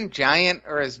Macro Zone giant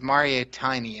or is Mario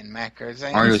tiny in Macro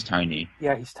Zone? Mario's tiny.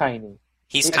 Yeah, he's tiny.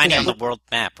 He's Okay. tiny on the world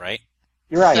map, right?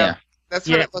 You're right. Yeah. That's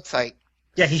what Yeah. it looks like.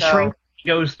 Yeah, he So- shrinks. He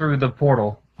goes through the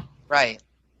portal. Right.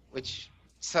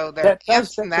 So there are That does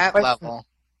ants in beg the that question. level.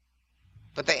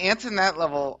 But the ants in that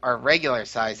level are regular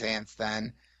size ants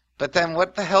then. But then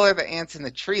what the hell are the ants in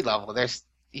the tree level?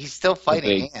 He's still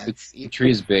fighting Big. ants. The tree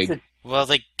is big. It's Well,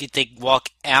 they walk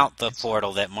out the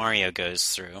portal that Mario goes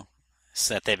through,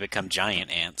 so that they become giant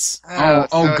ants. Oh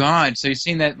so God! So you're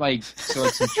saying that so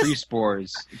some tree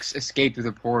spores escaped through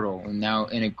the portal, and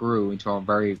it grew into a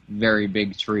very, very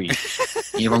big tree.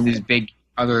 And you have all these big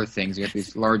other things. You have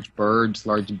these large birds,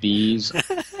 large bees.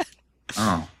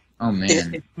 Oh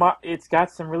man! it's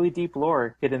got some really deep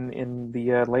lore hidden in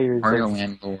the layers. Mario of-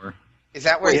 Land lore. Is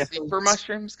that where Yeah. super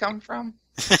mushrooms come from?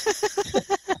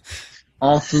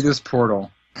 All through this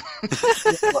portal. If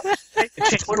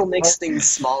the portal makes things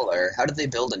smaller, how did they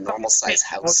build a normal size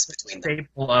house between them?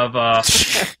 Staple of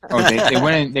Oh,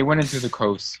 they went into the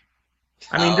coast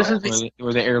I mean, this Oh, is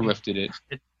where they airlifted it.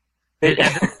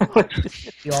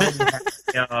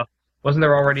 wasn't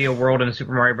there already a world in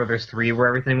Super Mario Bros. 3 where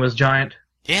everything was giant?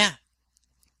 Yeah.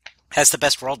 Has the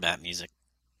best world map music.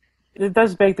 It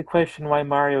does beg the question why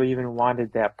Mario even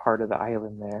wanted that part of the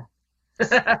island there.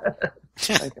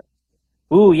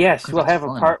 Ooh, yes, we'll That's have a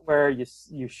fun. part where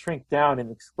you shrink down and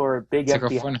explore a big It's like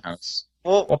empty a fun house.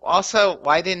 Well, also,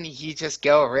 why didn't he just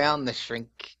go around the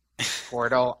shrink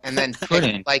portal and then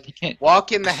Couldn't. He can't.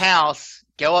 walk in the house,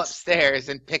 go upstairs,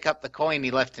 and pick up the coin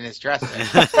he left in his dresser?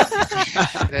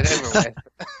 Get it over with.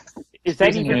 Is It that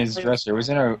wasn't even in his dresser.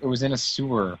 It was in a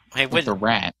sewer Wait, with the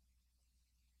rat.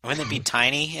 wouldn't it be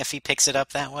tiny if he picks it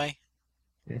up that way?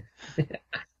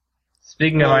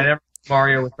 Speaking of, I never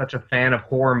Mario was such a fan of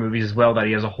horror movies as well that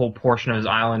he has a whole portion of his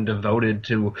island devoted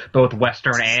to both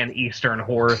Western and Eastern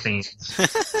horror themes.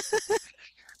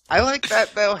 I like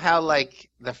that though. How like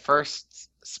the first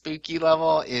spooky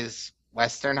level is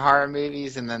Western horror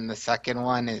movies, and then the second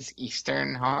one is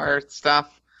Eastern horror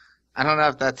stuff. I don't know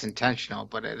if that's intentional,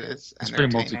 but it is. It's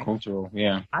pretty entertaining. multicultural.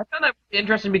 Yeah. I found that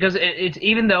interesting because it's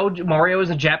even though Mario is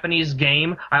a Japanese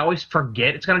game, I always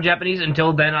forget it's kind of Japanese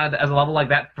until then. As a level like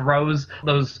that throws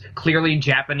those clearly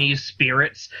Japanese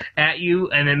spirits at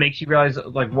you, and it makes you realize,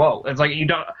 like, whoa! It's like you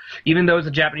don't, even though it's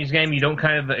a Japanese game, you don't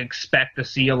kind of expect to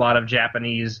see a lot of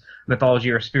Japanese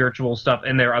mythology or spiritual stuff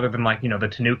in there, other than like the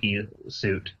Tanuki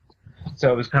suit.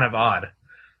 So it was kind of odd.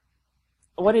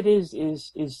 what it is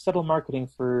subtle marketing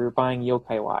for buying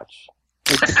Yokai Watch.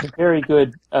 It's a very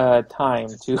good time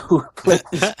to play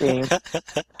this game.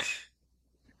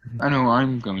 I know.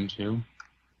 I'm going to.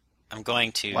 I'm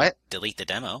going to What? delete the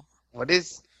demo. What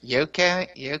is yokai?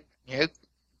 Yokai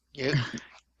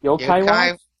Yokai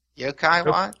Watch? Yokai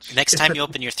Watch? Next time you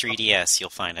open your 3DS, you'll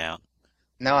find out.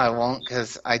 No, I won't,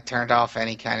 because I turned off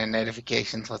any kind of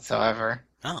notifications whatsoever.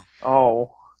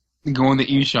 Oh. Go in the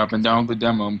eShop and download the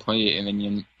demo and play it, and then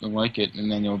you'll like it,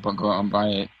 and then you'll go out and buy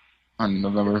it on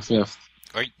November 5th.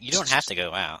 Or you don't have to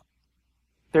go out.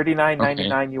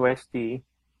 $39.99 USD.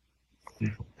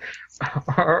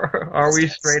 Are we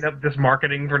straight up just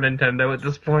marketing for Nintendo at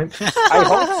this point? I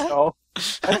hope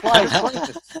so. That's why I joined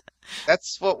this.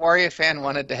 That's what Wario Fan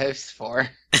wanted to host for.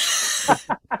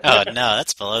 Oh no,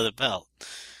 that's below the belt.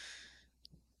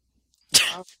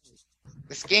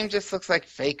 This game just looks like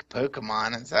fake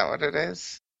Pokemon. Is that what it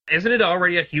is? Isn't it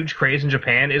already a huge craze in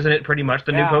Japan? Isn't it pretty much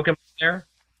the new Yeah. Pokemon there?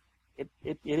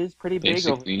 It is pretty big.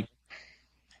 Basically.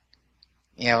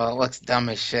 Yeah, well, it looks dumb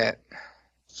as shit.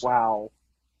 Wow.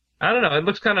 I don't know. It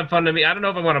looks kind of fun to me. I don't know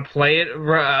if I want to play it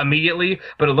immediately,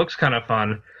 but it looks kind of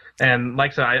fun. And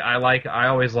like I said, I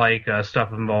always like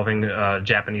stuff involving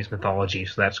Japanese mythology,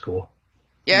 so that's cool.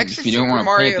 Yeah, If actually, you don't Super want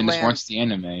to play it, Mario then just Land. watch the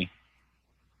anime.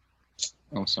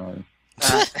 Oh, sorry.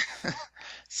 uh,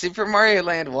 Super Mario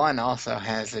Land 1 also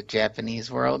has a Japanese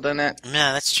world in it. No,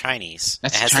 that's Chinese.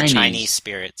 That's it has Chinese. the Chinese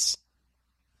spirits.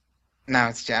 No,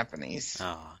 it's Japanese.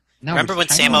 Oh. No, Remember when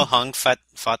it's Sammo Chinese. Hung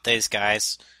fought those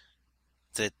guys?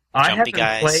 The I jumpy haven't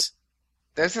guys? played-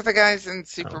 Those are the guys in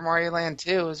Super Mario Land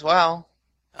 2 as well.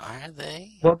 Are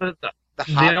they? Well, The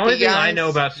the only thing I guys. know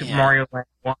about Super Yeah. Mario Land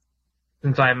 1,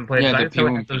 since I haven't played Yeah, it, I the just know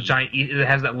it has people- those giant. It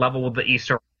has that level with the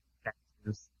Easter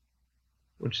eggs,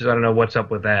 which is I don't know what's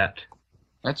up with that.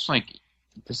 That's like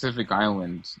Pacific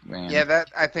Islands land. Yeah,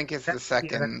 that I think is the That's-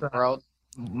 second that's, world.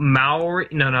 Maori?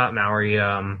 No, not Maori.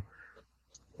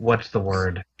 What's the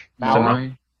word?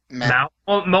 Maui? Moai.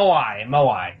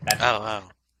 That's Oh,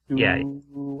 Yeah.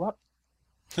 What?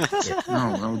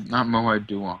 No, not Moai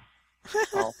Dua.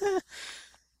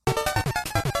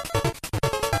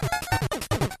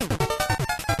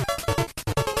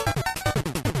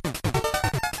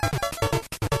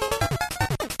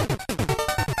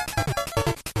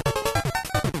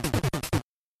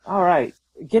 All right,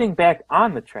 getting back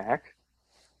on the track.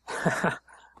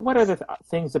 What other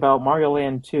things about Mario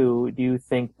Land 2 do you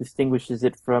think distinguishes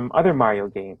it from other Mario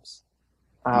games?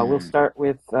 We'll start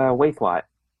with Waithlot.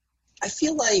 I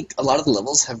feel like a lot of the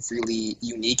levels have really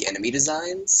unique enemy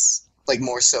designs, like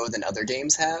more so than other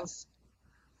games have.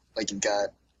 Like you've got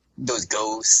those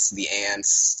ghosts, the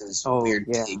ants, those Oh, weird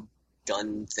yeah. big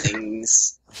gun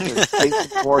things. These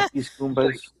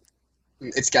Goombas.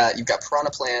 You've got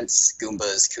piranha plants,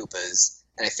 Goombas, Koopas,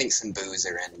 and I think some boos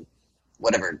are in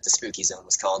whatever the spooky zone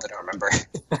was called. I don't remember.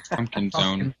 Pumpkin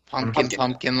Zone.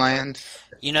 Pumpkin Land.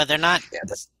 You know, they're not. Yeah,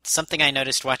 but Something I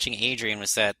noticed watching Adrian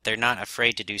was that they're not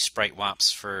afraid to do sprite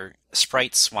swaps for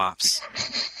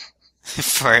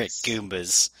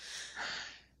Goombas.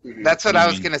 That's what I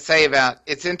was Mhm. going to say about.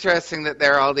 It's interesting that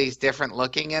there are all these different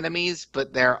looking enemies,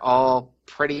 but they're all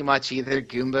pretty much either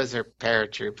Goombas or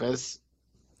paratroopers.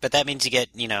 But that means you get,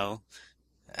 a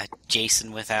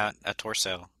Jason without a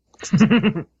torso.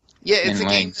 Yeah, it's And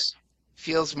a game that legs.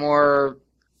 feels more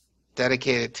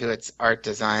dedicated to its art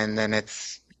design than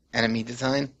its enemy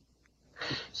design.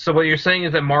 So what you're saying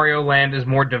is that Mario Land is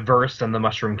more diverse than the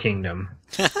Mushroom Kingdom.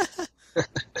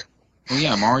 Well,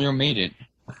 yeah, Mario made it.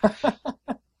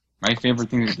 My favorite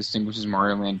thing that distinguishes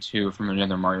Mario Land 2 from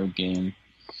another Mario game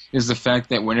is the fact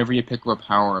that whenever you pick up a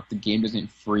power-up, the game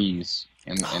doesn't freeze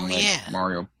and let yeah.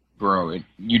 Mario grow.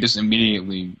 You just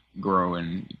immediately grow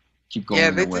and keep going Yeah,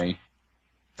 your they did- way.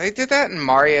 They did that in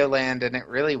Mario Land, and it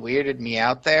really weirded me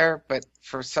out there, but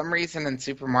for some reason in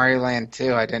Super Mario Land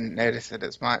 2, I didn't notice it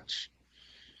as much.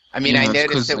 I mean, Yeah, I it's 'cause,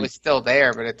 noticed it like- was still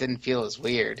there, but it didn't feel as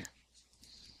weird.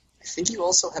 I think you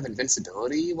also have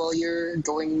invincibility while you're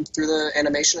going through the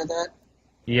animation of that.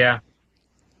 Yeah.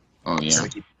 Oh, yeah. So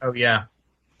like you- Oh yeah.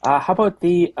 How about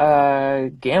the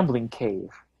gambling cave?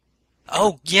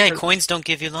 Oh, yeah, coins don't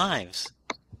give you lives.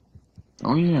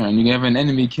 Oh, yeah, and you have an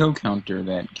enemy kill counter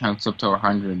that counts up to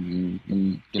 100, and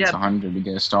when it gets Yeah. 100, you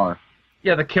get a star.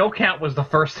 Yeah, the kill count was the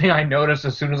first thing I noticed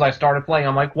as soon as I started playing.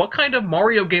 I'm like, what kind of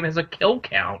Mario game has a kill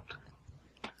count?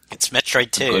 It's Metroid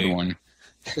It's a 2. good one.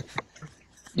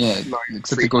 Yeah, Mario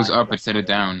except Free it goes Fire. up instead of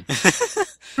down. But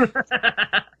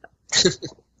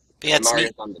yeah, when it's Mario's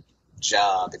neat. on the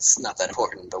job, it's not that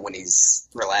important, but when he's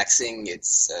relaxing, he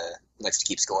likes to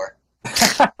keep score.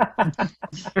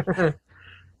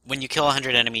 When you kill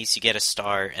 100 enemies, you get a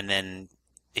star, and then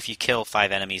if you kill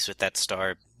 5 enemies with that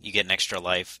star, you get an extra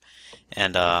life.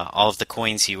 And all of the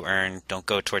coins you earn don't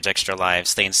go towards extra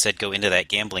lives. They instead go into that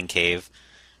gambling cave,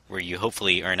 where you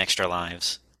hopefully earn extra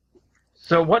lives.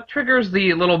 So what triggers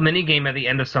the little mini game at the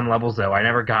end of some levels, though? I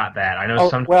never got that. I know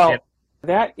some. Well,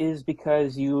 that is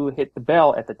because you hit the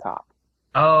bell at the top.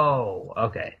 Oh,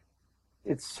 okay.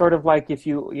 It's sort of like if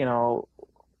you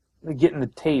getting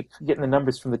the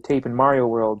numbers from the tape in Mario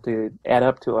World to add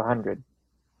up to 100.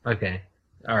 Okay.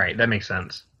 All right, that makes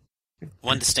sense.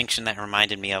 One distinction that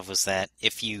reminded me of was that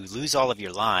if you lose all of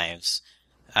your lives,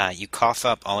 you cough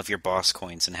up all of your boss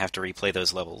coins and have to replay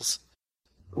those levels.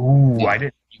 Ooh, Yeah. I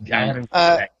didn't. I haven't.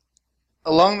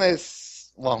 Along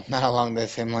those, well, not along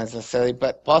those same lines necessarily,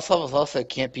 but boss levels also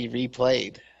can't be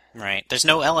replayed. Right. There's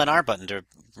no L and R button to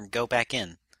go back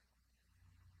in.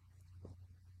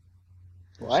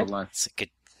 What? Select. It's a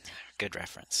good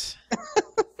reference.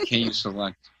 Can't you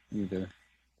select either?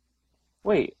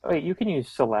 Wait, you can use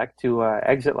select to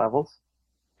exit levels.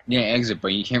 Yeah, exit, but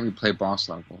you can't replay boss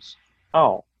levels.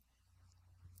 Oh.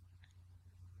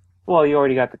 Well, you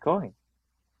already got the coin.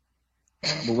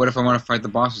 But what if I want to fight the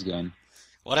boss again?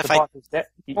 What if The I? boss is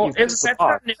Well, that's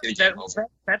not new.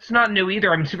 That's not new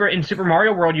either. I mean, in Super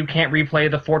Mario World, you can't replay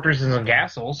the fortresses and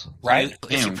castles, right?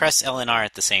 If you Damn. press L and R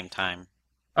at the same time.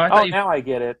 Oh, Oh, now I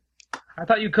get it. I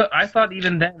thought you could. I thought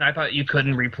even then, I thought you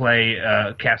couldn't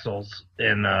replay castles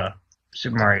in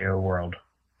Super Mario World.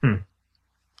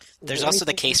 There's also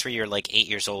the case where you're like 8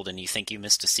 years old and you think you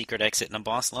missed a secret exit in a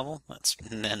boss level.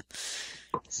 And then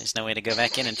there's no way to go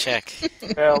back in and check.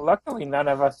 Well, luckily none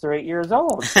of us are 8 years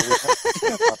old. So we don't have to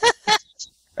think about it.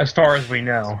 As far as we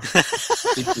know.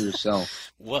 Speak for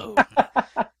yourself. Whoa.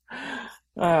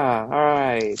 All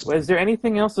right. Well, is there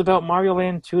anything else about Mario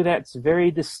Land 2 that's very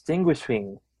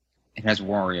distinguishing? It has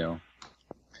Wario.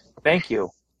 Thank you.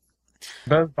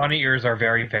 Those bunny ears are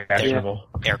very fashionable.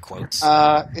 Air quotes.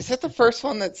 Is that the first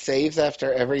one that saves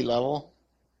after every level?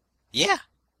 Yeah.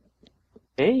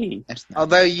 Hey. That's not,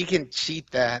 Although you can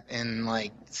cheat that in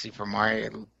like Super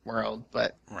Mario World,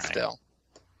 but Right. still.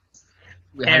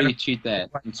 how do you cheat that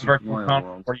in Super Virtual Mario console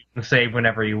World? where you can save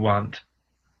whenever you want.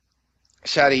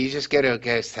 Shotty, you just go to a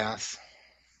ghost house.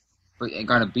 But I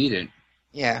gotta beat it.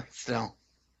 Yeah, still.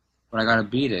 But I gotta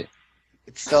beat it.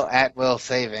 It's still at will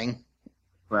saving.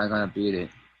 But I gotta beat it.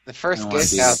 The first I don't wanna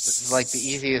ghost beat house it. is like the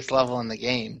easiest level in the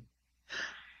game.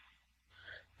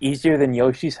 Easier than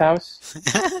Yoshi's house?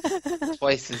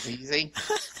 Twice as easy.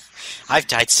 I've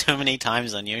died so many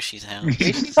times on Yoshi's House.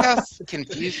 Yoshi's house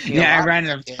confused me a Yeah, I lot ran as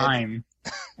out a of kid. time.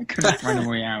 I couldn't find a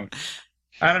way out.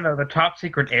 I don't know. The top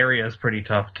secret area is pretty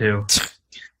tough too.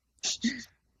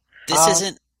 This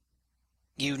isn't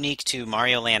unique to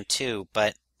Mario Land 2,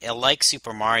 but like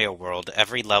Super Mario World,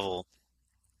 every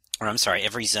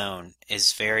zone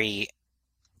is very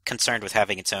concerned with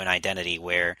having its own identity,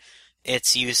 where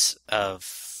its use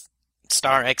of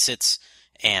star exits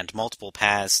and multiple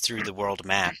paths through the world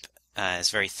map is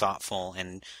very thoughtful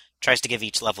and tries to give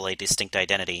each level a distinct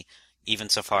identity, even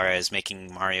so far as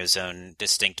making Mario Zone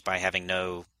distinct by having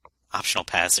no optional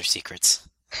paths or secrets.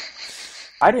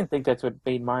 I didn't think that's what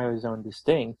made Mario Zone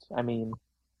distinct. I mean,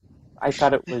 I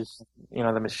thought it was,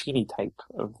 the machine-y type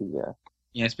of the...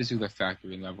 Yeah, it's basically the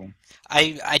factory level.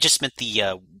 I just meant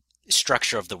the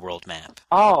structure of the world map.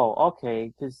 Oh,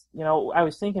 okay. Because, I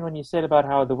was thinking when you said about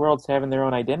how the worlds having their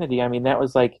own identity, I mean, that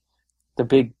was like the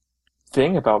big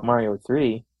thing about Mario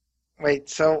 3. Wait,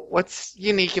 so what's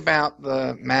unique about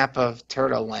the map of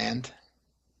Turtle Land?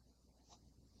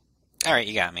 All right,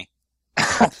 you got me.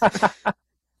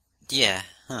 Yeah.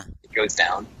 Huh. It goes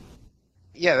down.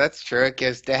 Yeah, that's true. It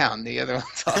goes down. The other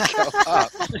ones all go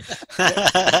up.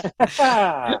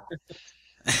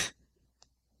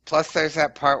 Plus, there's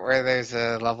that part where there's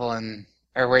a level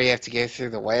or where you have to go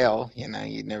through the whale.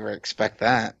 You'd never expect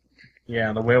that.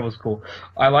 Yeah, the whale was cool.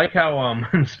 I like how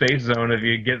in Space Zone, if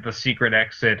you get the secret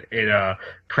exit, it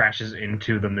crashes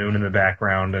into the moon in the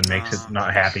background and makes it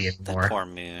not happy The anymore. poor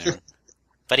moon.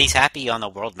 But he's happy on the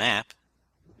world map.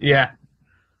 Yeah,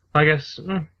 I guess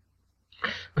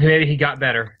maybe he got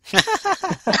better now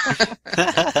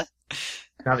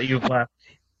that you've left.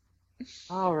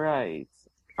 All right.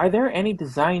 Are there any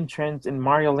design trends in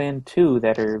Mario Land 2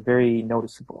 that are very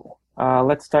noticeable?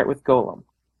 Let's start with Golem.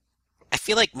 I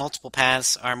feel like multiple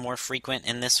paths are more frequent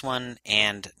in this one,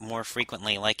 and more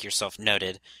frequently, like yourself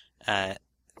noted,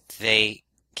 they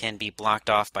can be blocked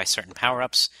off by certain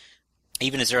power-ups.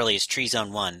 Even as early as Tree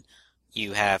Zone 1,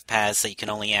 you have paths that you can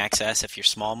only access if you're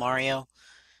small Mario.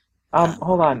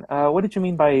 Hold on. What did you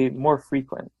mean by more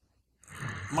frequent?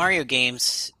 Mario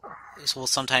games will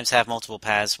sometimes have multiple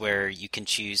paths where you can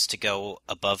choose to go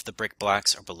above the brick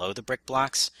blocks or below the brick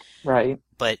blocks. Right.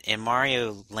 But in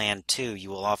Mario Land 2,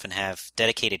 you will often have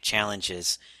dedicated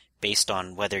challenges based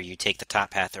on whether you take the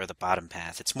top path or the bottom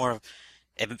path. It's more,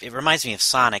 it reminds me of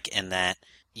Sonic in that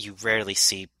you rarely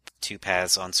see two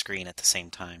paths on screen at the same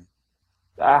time.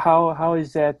 How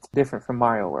is that different from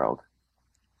Mario World?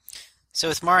 So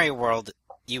with Mario World,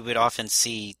 you would often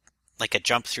see like a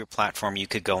jump-through platform you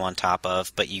could go on top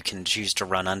of, but you can choose to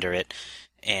run under it,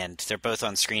 and they're both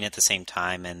on screen at the same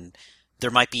time, and there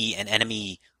might be an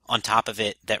enemy on top of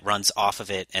it that runs off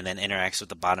of it and then interacts with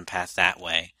the bottom path that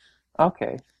way.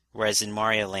 Okay. Whereas in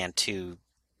Mario Land 2,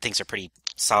 things are pretty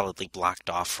solidly blocked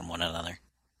off from one another.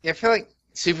 Yeah, I feel like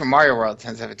Super Mario World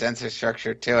tends to have a denser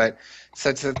structure to it,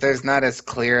 such that there's not as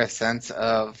clear a sense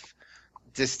of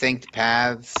distinct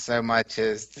paths so much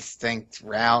as distinct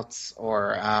routes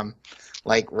or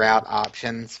like route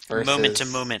options versus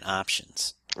Moment-to-moment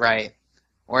options. Right.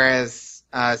 Whereas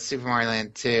Super Mario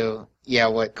Land 2, yeah,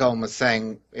 what Colin was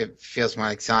saying, it feels more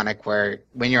like Sonic, where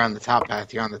when you're on the top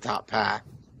path, you're on the top path.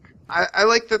 I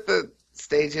like that the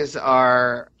stages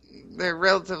they're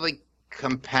relatively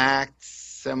compact,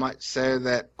 so much so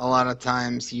that a lot of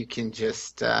times you can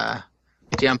just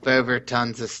jump over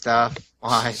tons of stuff.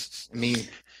 Why? I mean,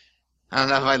 I don't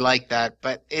know if I like that,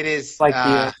 but it is... Like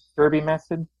the Kirby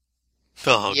method?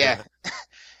 Oh, yeah. God.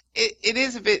 It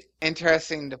is a bit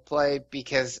interesting to play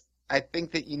because I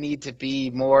think that you need to be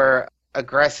more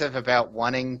aggressive about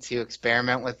wanting to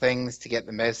experiment with things to get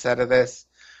the most out of this,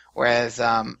 whereas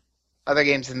other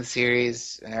games in the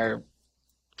series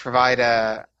provide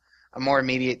a more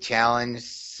immediate challenge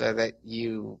so that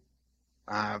you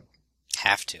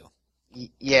have to.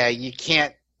 Yeah, you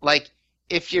can't, like,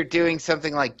 if you're doing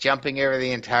something like jumping over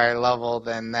the entire level,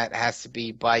 then that has to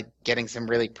be by getting some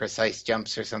really precise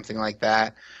jumps or something like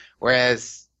that.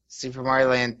 Whereas Super Mario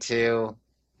Land 2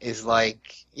 is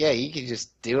like, yeah, you can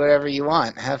just do whatever you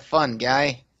want. Have fun,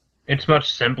 guy. It's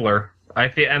much simpler. I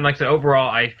feel, and like I said, overall,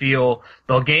 I feel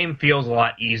the game feels a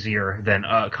lot easier than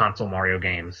console Mario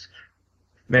games.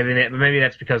 Maybe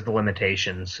that's because of the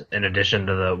limitations, in addition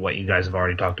to what you guys have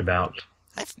already talked about.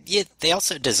 Yeah, they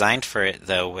also designed for it,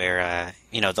 though, where,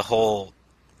 the whole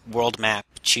world map,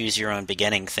 choose your own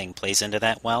beginning thing plays into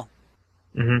that well.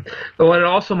 Mm-hmm. Well, it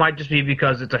also might just be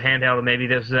because it's a handheld, and maybe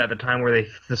this is at the time where they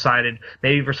decided,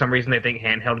 maybe for some reason they think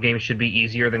handheld games should be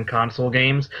easier than console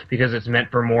games, because it's meant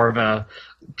for more of a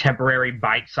temporary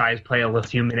bite-sized play a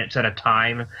few minutes at a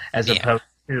time, as opposed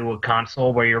to a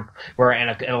console where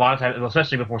a lot of times,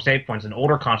 especially before save points, in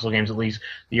older console games at least,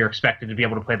 you're expected to be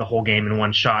able to play the whole game in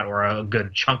one shot, or a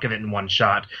good chunk of it in one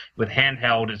shot. With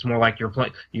handheld, it's more like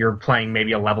you're playing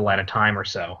maybe a level at a time or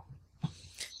so.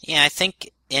 Yeah, I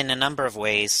think in a number of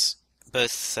ways,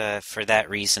 both for that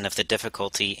reason of the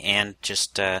difficulty and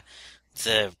just the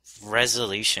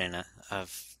resolution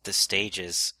of the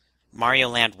stages, Mario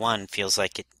Land 1 feels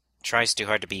like it tries too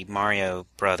hard to be Mario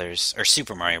Brothers, or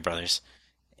Super Mario Brothers,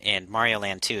 and Mario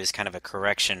Land 2 is kind of a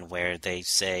correction where they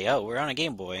say, oh, we're on a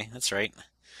Game Boy, that's right.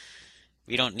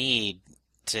 We don't need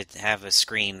to have a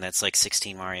screen that's like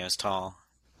 16 Marios tall.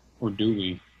 Or do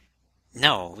we?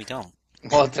 No, we don't.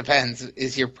 Well, it depends.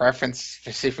 Is your preference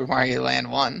for Super Mario Land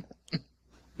 1?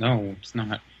 No, it's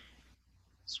not.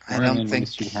 Super I Mario don't Land think...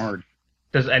 is too hard.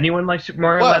 Does anyone like Super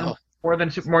Mario Land more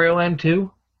than Super Mario Land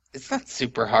 2? It's not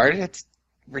super hard. It's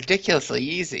ridiculously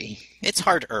easy. It's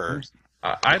harder.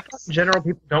 I thought in general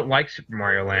people don't like Super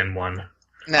Mario Land 1.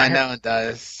 No one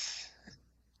does.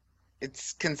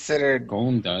 It's considered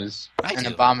Golem does. an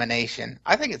abomination.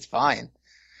 I think it's fine.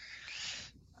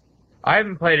 I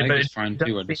haven't played it, but it's it fine does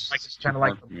too. seem It's like it's too kind of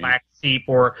like hard the for me. black sheep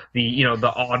or the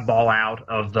oddball out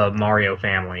of the Mario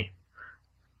family.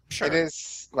 Sure. It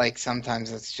is like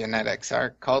sometimes its genetics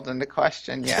are called into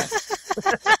question, yes.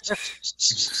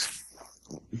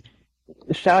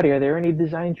 Shouty, are there any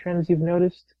design trends you've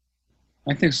noticed?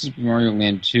 I think Super Mario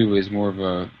Land 2 is more of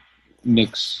a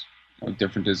mix of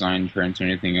different design trends than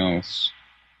anything else.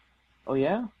 Oh,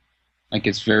 yeah? Like,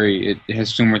 it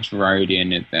has so much variety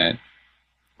in it that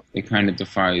it kind of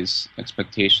defies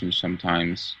expectations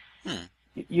sometimes.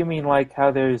 You mean like how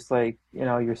there's like,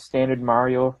 your standard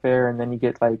Mario affair and then you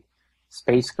get like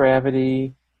space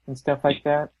gravity and stuff like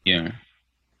that? Yeah.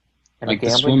 And Like a the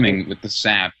gambling swimming game? with the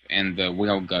sap and the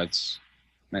whale guts.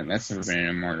 That's never been in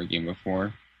a Mario game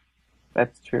before.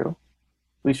 That's true.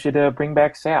 We should bring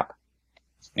back SAP.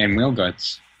 And whale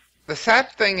guts. The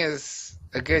sap thing is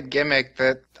a good gimmick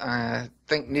that I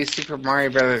think New Super Mario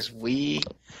Bros. Wii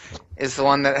is the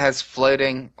one that has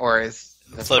floating, or is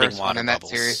the Floating first one water in that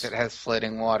bubbles. series that has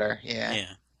floating water. Yeah.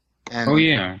 And, Oh,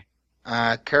 yeah.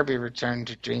 Kirby Return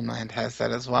to Dreamland has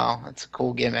that as well. It's a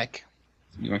cool gimmick.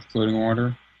 You like floating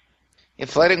water? Yeah,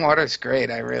 floating water is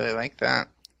great. I really like that.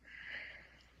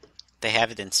 They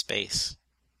have it in space.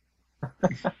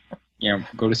 Yeah,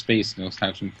 go to space and they'll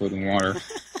have some floating water.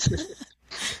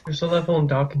 There's a level in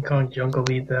Donkey Kong Jungle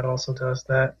Lead that also does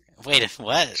that. Wait,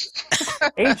 what?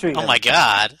 Adrian! Oh my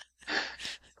god.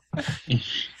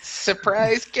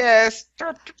 Surprise guest!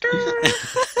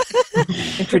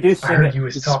 Introducing... I heard you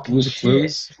was It's talking with shit.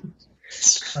 clues.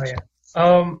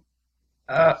 Oh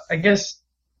yeah. I guess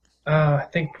I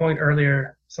think point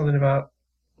earlier something about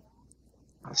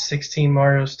 16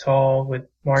 Mario's tall with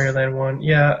Mario Land 1.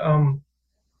 Yeah.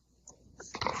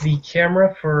 The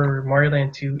camera for Mario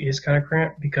Land 2 is kind of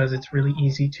cramped because it's really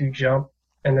easy to jump,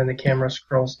 and then the camera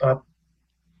scrolls up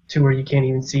to where you can't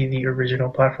even see the original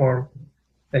platform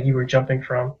that you were jumping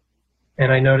from.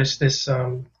 And I noticed this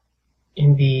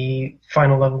in the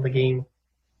final level of the game,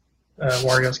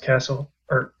 Mario's Castle.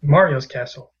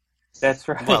 That's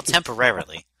right. Well,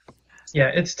 temporarily. Yeah,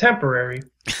 it's temporary,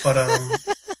 but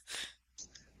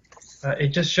it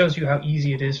just shows you how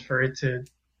easy it is for it to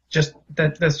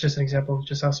that's just an example of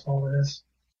just how small it is.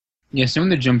 Yeah, some of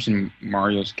the jumps in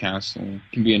Mario's castle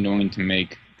can be annoying to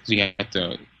make because you have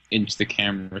to inch the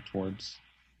camera towards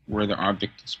where the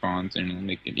object spawns and it'll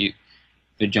make it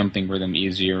the jumping rhythm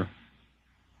easier.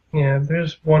 Yeah,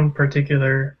 there's one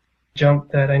particular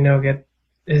jump that I know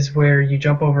is where you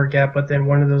jump over a gap, but then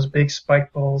one of those big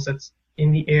spike balls that's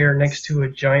in the air next to a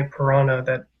giant piranha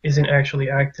that isn't actually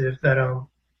active, that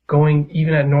going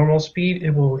even at normal speed,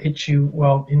 it will hit you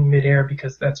while in midair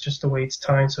because that's just the way it's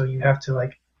timed. So you have to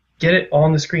like get it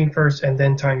on the screen first and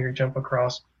then time your jump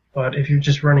across. But if you're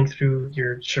just running through,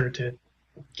 you're sure to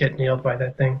get nailed by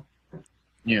that thing.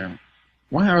 Yeah.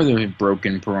 Why are there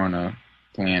broken piranha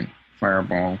plant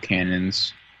fireball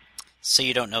cannons? So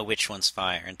you don't know which one's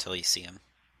fire until you see them.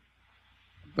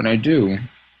 But I do.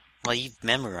 Well, you've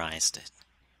memorized it.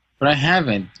 But I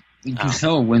haven't. You can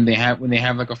tell when they have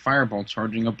like a fireball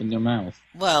charging up in their mouth.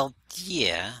 Well,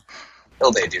 yeah.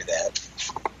 Will they do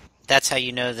that? That's how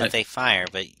you know that they fire,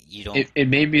 but you don't... It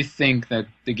made me think that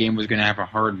the game was going to have a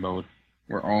hard mode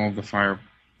where all the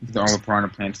piranha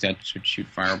plant statues would shoot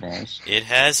fireballs. It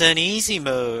has an easy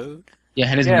mode.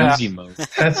 Yeah, it has an easy mode.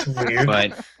 That's weird.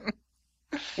 But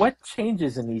what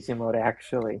changes in easy mode,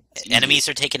 actually? Enemies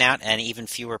are taken out, and even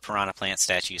fewer piranha plant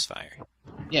statues fire.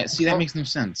 yeah, see, that makes no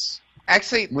sense.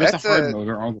 Actually, Where's that's the hard mode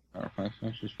where all the piranha plant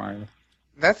statues fire?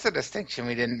 That's a distinction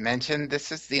we didn't mention.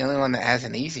 This is the only one that has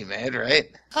an easy mode, right?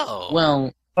 Oh.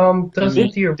 Well,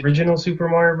 Doesn't the original Super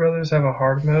Mario Brothers have a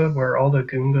hard mode where all the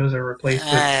Goombas are replaced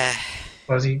with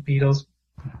fuzzy beetles?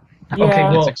 Yeah. Okay,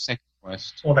 that's well, like Second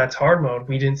Quest. well, that's hard mode.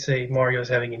 We didn't say Mario's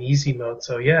having an easy mode,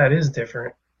 so yeah, it is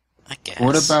different. I guess.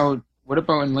 What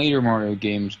about in later Mario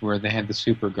games where they had the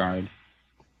super guide?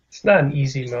 It's not an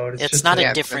easy mode. It's It's just not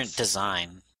Yeah, a different that's-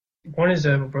 design. one is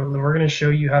we're going to show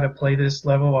you how to play this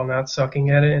level while not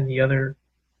sucking at it, and the other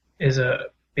is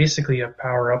basically a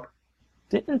power up.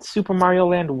 Didn't Super Mario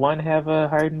Land 1 have a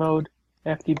hard mode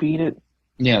after you beat it?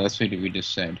 Yeah, that's what we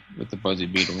just said with the Buzzy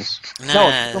Beetles. No,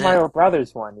 Super Mario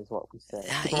Brothers 1 is what we said.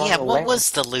 Super Yeah, Mario what Land.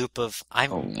 was the loop of...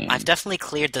 Land. I've definitely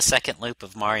cleared the second loop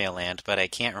of Mario Land, but I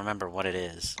can't remember what it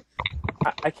is.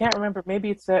 I can't remember. Maybe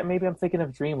it's that. Maybe I'm thinking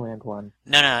of Dreamland 1.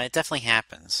 No, it definitely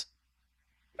happens.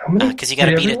 How many? 'Cause you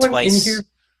gotta did beat it everyone in twice. here-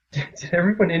 Did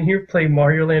everyone in here play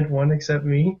Mario Land 1 except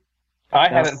me? I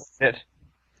haven't played it.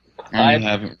 I I've-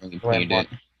 haven't really played it.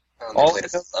 I only All played I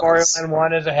a know few Mario levels. Land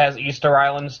 1 is it has Easter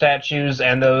Island statues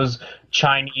and those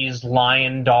Chinese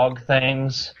lion dog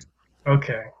things.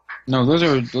 Okay. No, those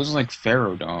are like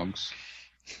Pharaoh dogs.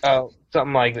 Oh,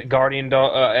 something like the Guardian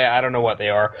dog. I don't know what they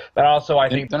are. But also, I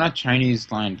think They're not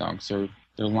Chinese lion dogs. They're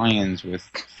lions with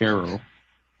Pharaoh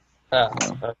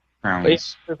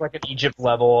crowns. there's like an Egypt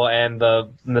level and the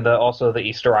also the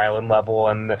Easter Island level,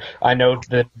 and I know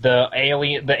that the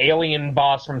alien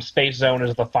boss from Space Zone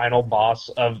is the final boss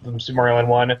of Super Mario Land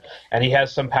 1, and he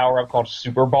has some power up called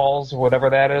Super Balls, whatever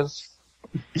that is.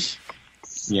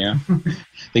 Yeah,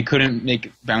 they couldn't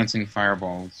make bouncing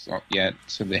fireballs yet,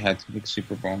 so they had to make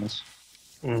super balls.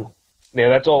 Yeah,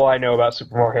 that's all I know about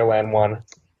Super Mario Land 1.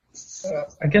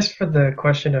 I guess for the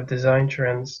question of design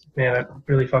trends, man, it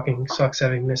really fucking sucks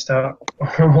having missed out on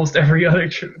almost every other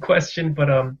question. But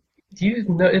do you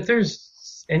know if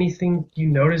there's anything you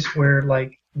notice where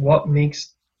like what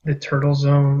makes the Turtle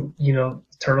Zone,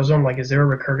 like is there a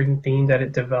recurring theme that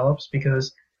it develops?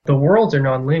 Because the worlds are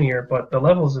non-linear, but the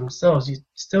levels themselves, you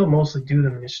still mostly do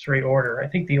them in a straight order. I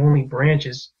think the only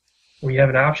branches where you have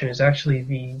an option is actually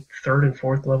the third and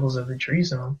fourth levels of the Tree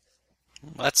Zone.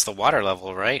 Well, that's the water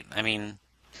level, right? I mean,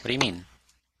 what do you mean?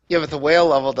 Yeah, but the whale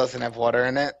level doesn't have water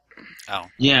in it. Oh.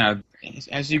 Yeah,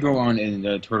 as you go on in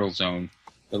the Turtle Zone,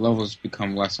 the levels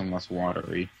become less and less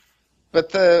watery.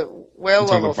 But the whale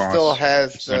Until the level boss still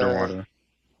has is underwater.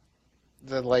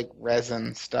 the like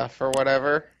resin stuff or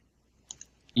whatever.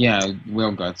 Yeah,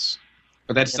 whale guts.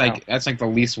 But that's like the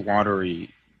least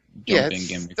watery Yeah, jumping it's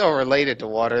gimmick. still related to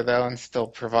water though, and still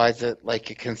provides it like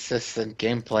a consistent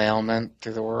gameplay element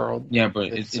through the world. Yeah, but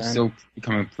It's, it's still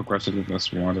becoming progressively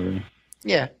less watery.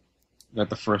 Yeah, Got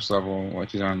the first level,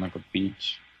 which is on like a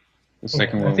beach. The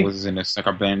second I level think- is in a like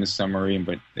abandoned submarine,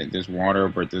 but there's water,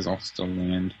 but there's also still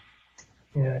land.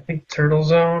 Yeah, I think Turtle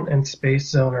Zone and Space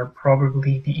Zone are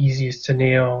probably the easiest to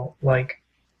nail, like,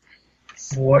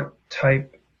 what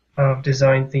type of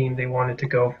design theme they wanted to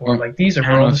go for. Well, Like, these are I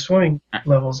where don't all know the if- swimming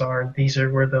levels are, and these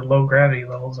are where the low gravity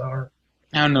levels are.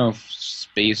 I don't know if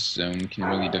Space Zone can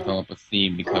really develop a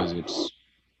theme because it's.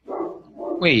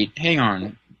 Wait, hang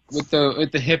on. With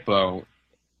the hippo,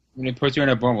 when it puts you in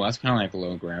a bubble, that's kind of like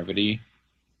low gravity.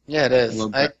 Yeah, it is. Low I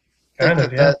gra- think Kind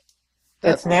of, yeah. that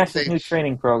That's NASA's stage, new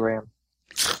training program.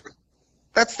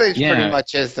 that stage Yeah. pretty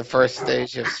much is the first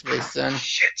stage of Space Zone.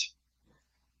 Shit.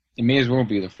 It may as well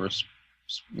be the first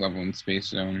level in Space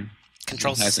Zone.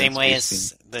 Controls It the has same that way space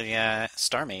as the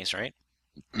Star Maze, right?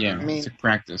 Yeah, I mean- it's a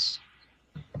practice.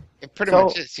 It pretty So-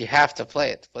 much is. You have to play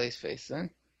it to play Space Zone.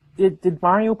 Did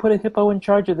Mario put a hippo in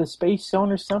charge of the space zone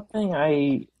or something?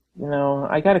 I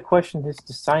got to question his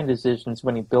design decisions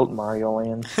when he built Mario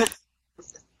Land.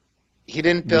 He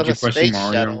didn't build you a question space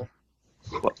Mario?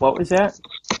 shuttle. What was that?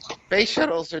 Space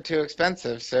shuttles are too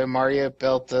expensive, so Mario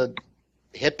built a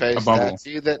hippo A bubble.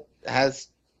 statue that has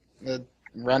the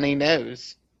runny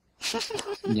nose.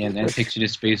 Yeah, that takes you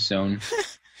to Space Zone.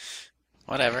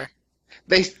 Whatever.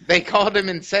 They called him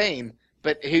insane,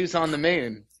 but who's on the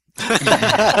moon?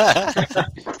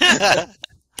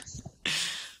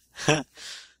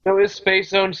 So is Space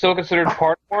Zone still considered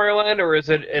part of Mario Land, or is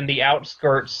it in the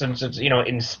outskirts since it's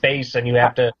in space and you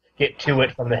have to get to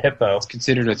it from the hippo? It's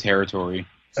considered a territory,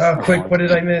 Quick, what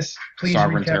did I miss? Please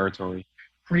sovereign recap. territory.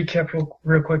 Recap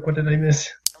real quick. What did I miss?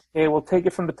 Okay, we'll take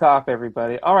it from the top,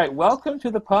 everybody. All right, welcome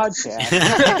to the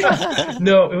podcast.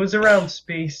 No, it was around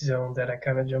Space Zone that I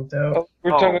kind of jumped out.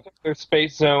 We're talking about whether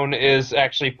Space Zone is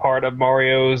actually part of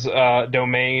Mario's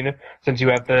domain, since you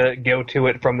have to go to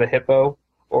it from the hippo,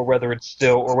 or whether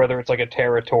it's like a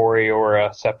territory or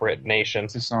a separate nation.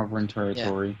 It's a sovereign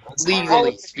territory.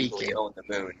 Legally We speaking. own the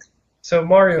moon. So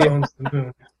Mario owns the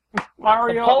moon.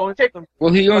 Mario The owns politics- the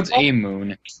Well, he owns a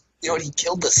moon. You know what? He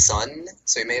killed the sun,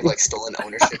 so he may have stolen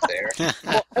ownership there.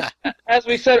 As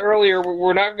we said earlier,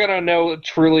 we're not going to know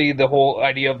truly the whole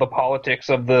idea of the politics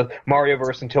of the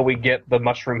Marioverse until we get the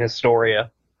Mushroom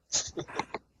Historia.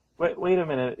 Wait a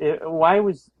minute. Why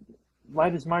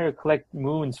does Mario collect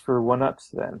moons for 1-ups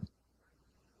then?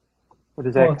 What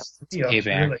does that? Well, it's three ups,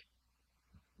 Payback. really.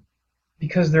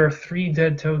 Because there are 3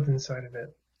 dead toads inside of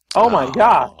it. Oh my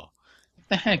God! Oh. What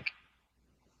the heck?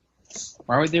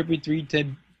 Why would there be 3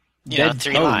 dead You know, dead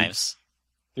 3 toads? lives.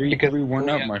 Three Because-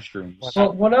 1-up yeah. mushrooms.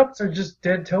 Well, 1-ups are just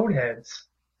dead toad heads.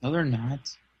 No, they're not.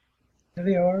 There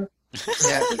they are.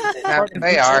 Yeah,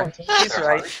 they are. He's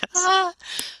right. Ah.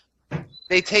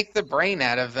 They take the brain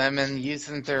out of them and use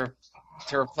them to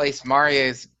replace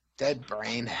Mario's dead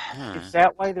brain. Hmm. Is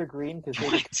that why they're green? Because they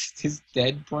What? His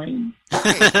dead brain?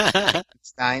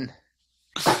 Stein.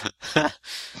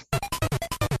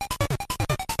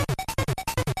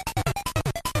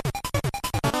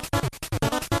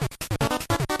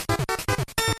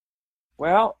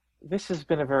 Well, this has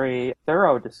been a very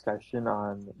thorough discussion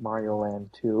on Mario Land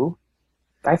 2.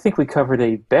 I think we covered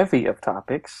a bevy of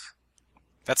topics.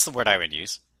 That's the word I would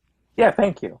use. Yeah,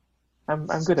 thank you. I'm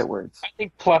good at words. I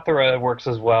think plethora works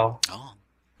as well. Oh.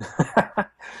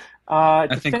 I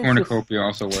To think finish cornucopia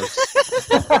also works.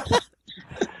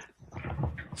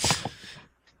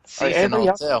 Seasonal,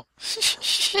 else- too.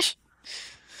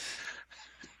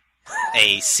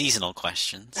 A seasonal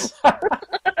questions.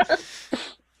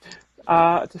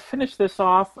 To finish this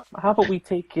off, how about we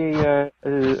take a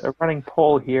running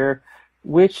poll here?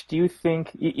 Which do you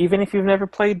think, even if you've never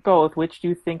played both, which do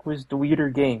you think was the weirder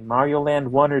game, Mario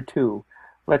Land 1 or 2?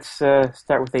 Let's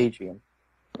start with Adrian.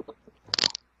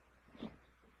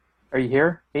 Are you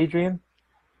here, Adrian?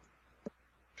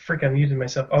 Frick, I muted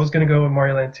myself. I was going to go with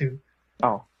Mario Land 2.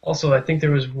 Oh. Also, I think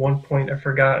there was one point I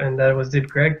forgot, and that was, did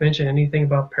Greg mention anything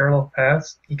about parallel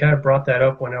paths? He kind of brought that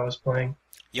up when I was playing.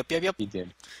 Yep. He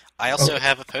did. I also Okay.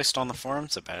 have a post on the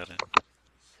forums about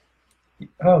it,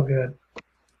 Oh, good.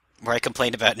 where I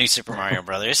complained about New Super Mario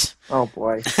Brothers. Oh,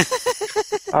 boy.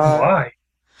 Why?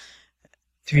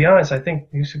 To be honest, I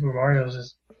think New Super Mario's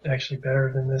is actually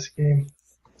better than this game.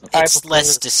 It's prefer-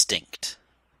 less distinct.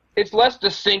 It's less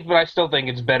distinct, but I still think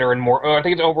it's better and more. I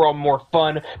think it's overall more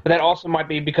fun, but that also might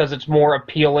be because it's more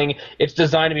appealing. It's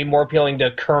designed to be more appealing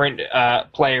to current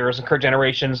players and current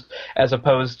generations, as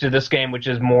opposed to this game, which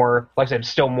is more, like I said,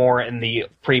 still more in the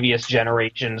previous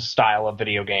generation's style of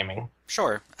video gaming.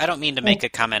 Sure. I don't mean to make a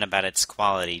comment about its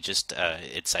quality, just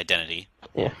its identity.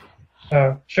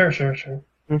 Sure.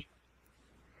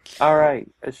 All right.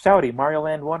 Shouty, Mario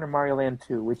Land 1 or Mario Land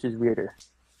 2? Which is weirder?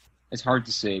 It's hard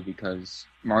to say because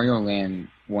Mario Land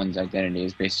 1's identity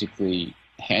is basically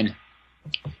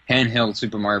handheld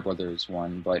Super Mario Brothers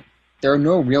 1, but there are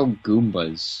no real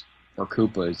Goombas or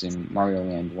Koopas in Mario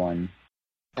Land 1.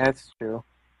 That's true.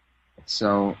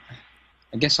 So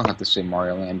I guess I'll have to say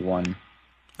Mario Land 1.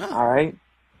 All right.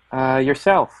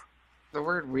 Yourself. The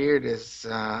word weird is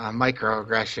a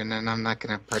microaggression, and I'm not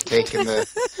going to partake in the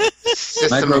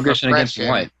system of Microaggression against oppression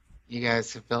what? you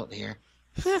guys have built here.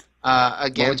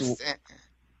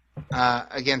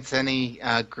 Against any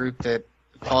group that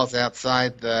falls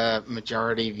outside the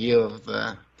majority view of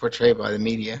the portrayed by the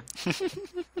media.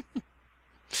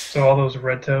 So all those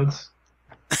red toads.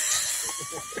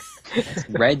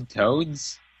 Red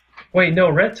toads? Wait, no,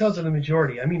 red toads are the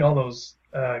majority. I mean all those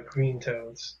green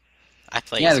toads. I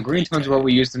play. Yeah, as the a green toads are toad. what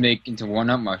we used to make into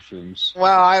one-up mushrooms.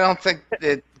 Well, I don't think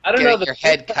that I don't know, getting the your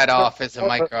head pink cut toads off are is a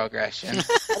more of a-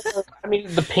 microaggression. I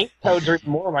mean, the pink toads are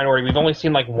more a minority. We've only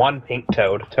seen like one pink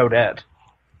toad, Toadette.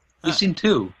 We've seen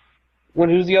two.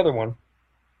 Who's the other one?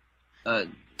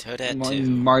 Toadette too.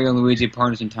 Mario and Luigi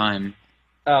Partners in Time.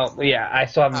 Oh, yeah, I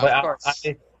still haven't Oh, played. of course.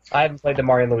 I haven't played the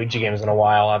Mario and Luigi games in a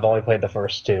while. I've only played the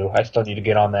first two. I still need to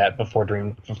get on that before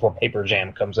Paper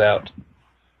Jam comes out.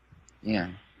 Yeah,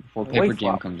 before Wait, Paper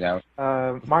Jam what? comes out.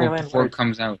 Mario Land Before 1 it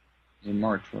comes out in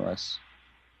March for us.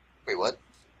 Wait, what?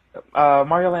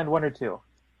 Mario Land 1 or 2?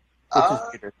 Which is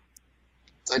weirder?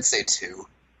 I'd say 2.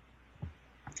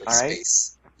 Like All right.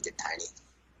 space. You get tiny.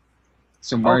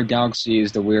 So Mario Galaxy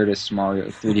is the weirdest Mario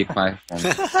 3D platform.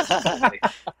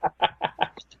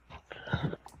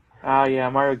 Yeah,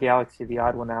 Mario Galaxy, the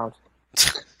odd one out.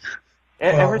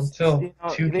 Well, until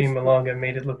two they came should- along and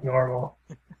made it look normal.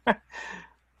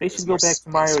 They should go back to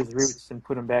Mario's roots and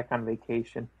put him back on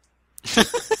vacation.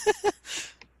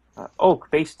 Oak,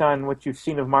 based on what you've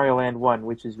seen of Mario Land 1,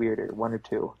 which is weirder, 1 or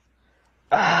 2?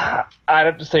 I'd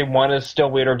have to say one is still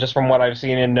weirder just from what I've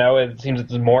seen and know. It seems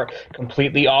it's more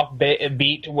completely off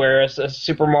beat, whereas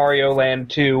Super Mario Land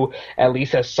 2 at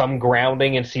least has some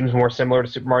grounding and seems more similar to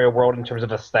Super Mario World in terms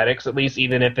of aesthetics, at least.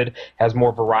 Even if it has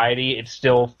more variety, it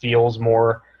still feels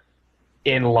more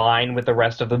in line with the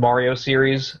rest of the Mario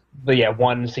series. But yeah,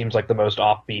 1 seems like the most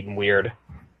offbeat and weird.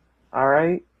 All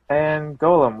right. And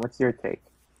Golem, what's your take?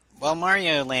 Well,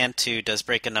 Mario Land 2 does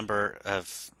break a number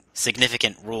of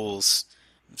significant rules,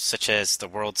 such as the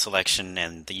world selection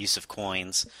and the use of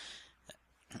coins.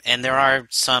 And there are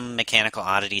some mechanical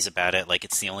oddities about it, like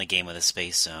it's the only game with a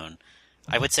space zone.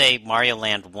 I would say Mario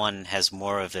Land 1 has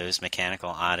more of those mechanical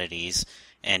oddities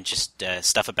and just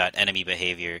stuff about enemy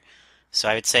behavior. So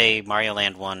I would say Mario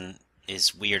Land 1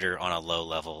 is weirder on a low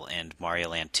level, and Mario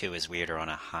Land 2 is weirder on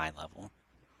a high level.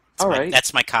 All right.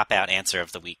 That's my cop-out answer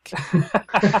of the week.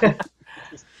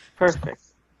 Perfect.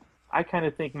 I kind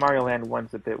of think Mario Land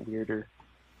 1's a bit weirder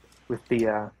with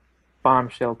the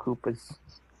bombshell Koopas.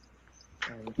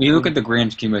 When you look at the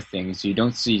grand scheme of things, you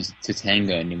don't see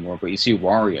Tatanga anymore, but you see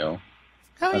Wario.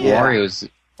 Oh, Like, yeah.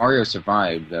 Wario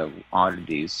survived the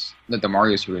oddities that the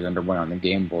Mario series underwent on the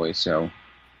Game Boy, so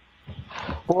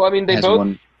Well, I mean, they has both.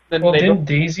 one. Well, they didn't both,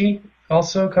 Daisy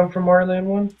also come from Mario Land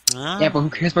 1? Ah. Yeah, but who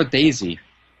cares about Daisy?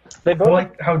 they both.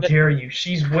 Well, how dare you?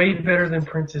 She's way better than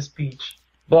Princess Peach.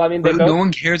 Well, I mean, they But both. no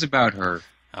one cares about her.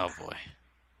 Oh, boy.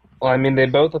 Well, I mean, they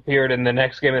both appeared in the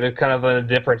next game. It is kind of a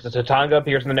difference. The Tatanga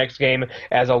appears in the next game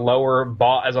as a lower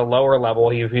level.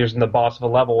 He appears in the boss of a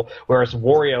level, whereas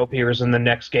Wario appears in the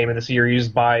next game in the series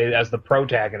as the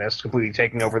protagonist, completely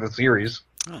taking over the series.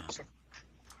 Oh.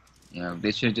 Yeah,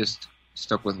 they should have just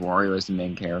stuck with Wario as the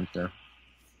main character.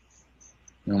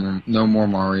 No more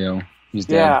Mario. He's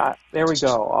dead. Yeah, there we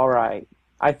go. All right.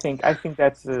 I think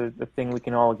that's the thing we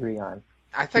can all agree on.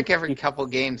 I think every couple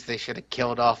games they should have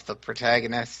killed off the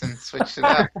protagonist and switched it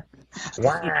up.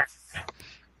 When's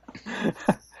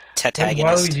Tatanist.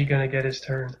 Waluigi gonna get his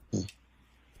turn?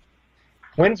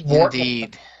 When's Wario?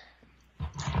 Indeed.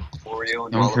 Wario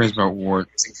and No one cares Waluigi about Wart.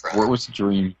 using Fry. What was the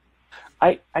dream?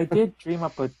 I did dream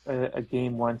up a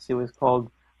game once. It was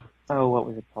called, what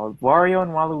was it called? Wario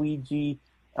and Waluigi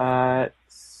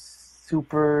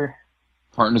Super...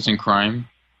 Partners in Crime?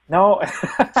 No.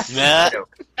 Nah.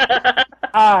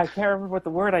 I can't remember what the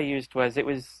word I used was. It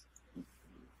was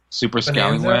Super Bonanza?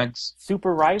 Scallywags?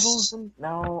 Super Rivals?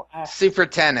 No. Super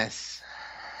Tennis.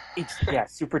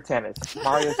 Super Tennis.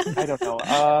 Mario, I don't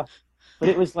know. But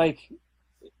it was like,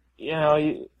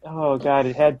 oh god,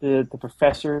 it had the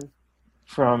professor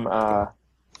from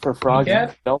for Frogs and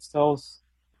Egad? Bellstills.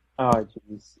 Oh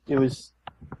jeez, it was.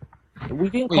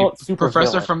 We didn't Wait, call it Super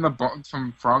Professor Villain.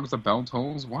 from Frogs the Bell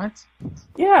Tolls? What?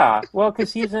 Yeah, well,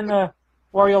 because he's in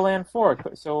Wario Land 4,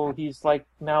 so he's like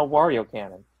now Wario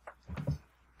canon.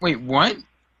 Wait, what?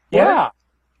 Yeah,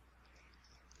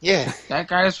 Yeah. That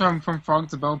guy is from Frogs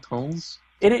the Bell Tolls?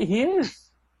 he is.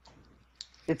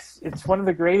 It's one of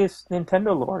the greatest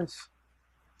Nintendo lores.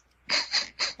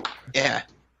 Yeah.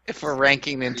 If we're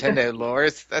ranking Nintendo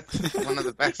lores, that's one of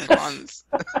the best ones.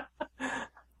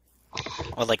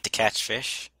 Or like to catch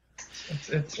fish.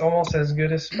 It's almost as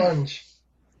good as Sponge.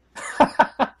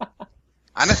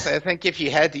 Honestly, I think if you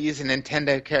had to use a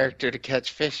Nintendo character to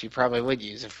catch fish, you probably would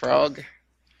use a frog.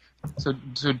 So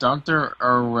Dr.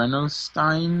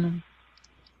 Arenostine,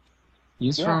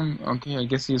 he's Yeah. from, okay, I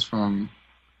guess he's from,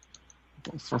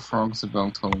 for Frogs the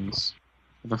Bell Tolls.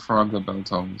 The Frog the Bell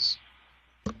Tolls.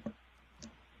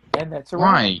 And that's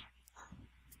right.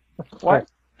 Why?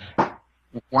 What?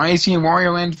 Why is he in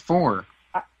Wario Land 4?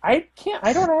 I can't.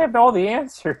 I don't have all the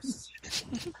answers.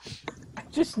 I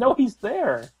just know he's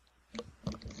there.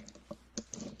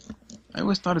 I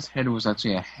always thought his head was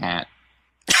actually a hat.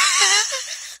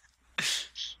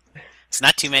 It's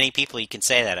not too many people you can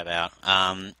say that about.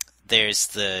 There's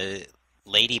the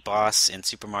lady boss in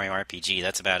Super Mario RPG.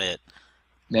 That's about it.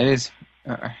 That is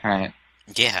a hat.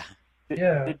 Yeah.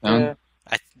 Yeah. Did,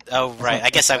 Oh, right. I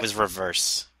guess I was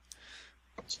reverse.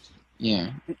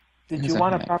 Yeah. did It's you a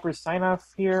want a hat. proper sign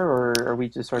off here, or are we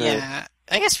just sort of? Yeah,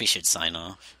 I guess we should sign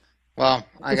off. Well,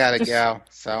 I gotta Just- go,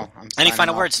 so I'm Any signing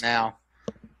final off words? now.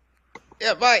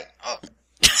 Yeah, bye. Oh.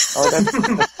 Oh,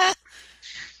 that's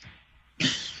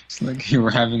It's like you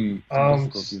were having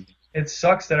difficulty. It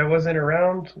sucks that I wasn't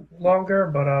around longer,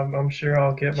 but I'm sure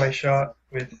I'll get my shot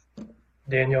with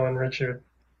Daniel and Richard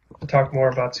to talk more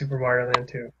about Super Mario Land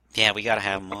 2. Yeah, we gotta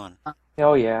have him on.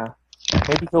 oh yeah.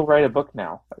 Maybe he'll write a book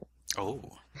now. Oh.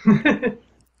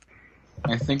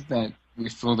 I think that we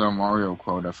filled our Mario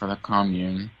quota for the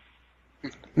commune.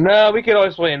 No, we could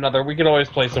always play another. We could always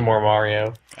play some more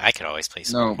Mario. I could always play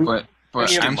some. No, but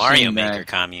Super I'm Mario saying Maker that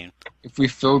commune. if we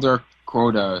filled our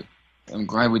quota, I'm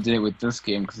glad we did it with this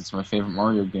game because it's my favorite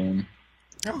Mario game.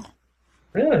 Oh.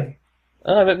 Really?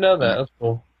 Oh, I didn't know that. That's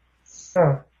cool.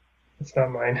 Oh, it's not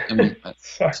mine. I mean,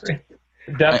 Sorry.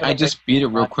 Definitely. I just beat it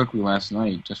real quickly last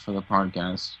night just for the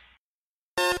podcast.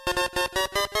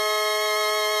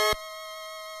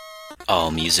 All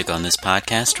music on this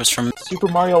podcast was from. Super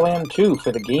Mario Land 2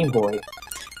 for the Game Boy.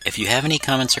 If you have any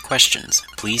comments or questions,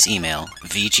 please email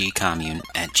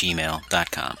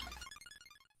vgcommune@gmail.com.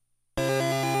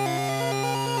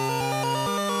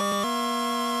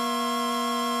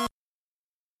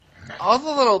 All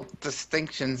the little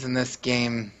distinctions in this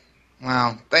game,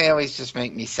 well, they always just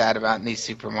make me sad about New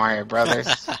Super Mario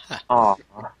Brothers. Aw.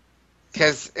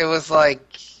 Because it was like,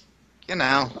 you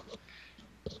know,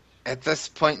 at this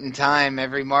point in time,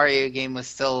 every Mario game was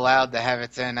still allowed to have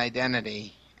its own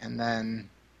identity. And then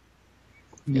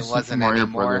New wasn't Super Mario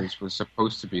anymore. Brothers was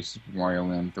supposed to be Super Mario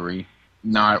Land 3,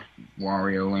 not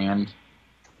Wario Land.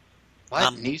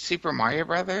 what? New Super Mario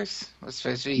Brothers was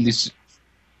supposed to be. This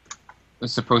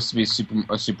was supposed to be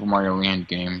a Super Mario Land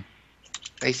game.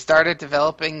 They started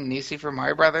developing New Super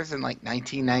Mario Brothers in like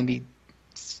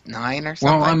 1999 or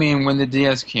something. Well, I mean, when the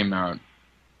DS came out,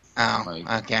 oh, like,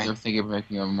 okay. they're thinking of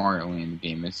making a Mario Land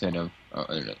game instead of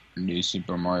a new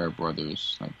Super Mario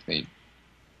Brothers. Like I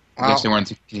guess Well, they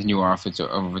wanted to continue off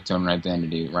of its own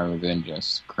identity rather than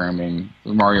just cramming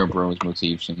Mario Bros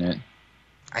motifs in it.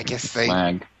 I guess they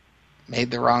Flag. made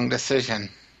the wrong decision.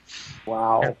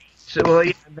 Wow. So, well,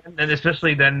 yeah, and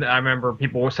especially then, I remember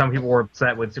some people were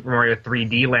upset when Super Mario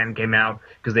 3D Land came out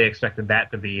because they expected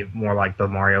that to be more like the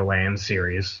Mario Land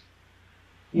series.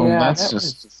 Well, Yeah, that's that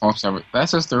just was- also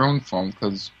that's just their own fault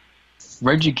because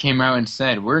Reggie came out and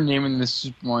said we're naming this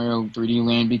Super Mario 3D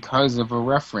Land because of a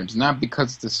reference, not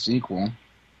because it's a sequel.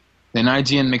 Then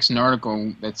IGN makes an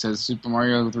article that says Super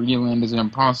Mario 3D Land is an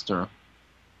imposter.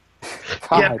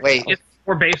 God. Yeah, Wait. It's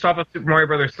more based off of Super Mario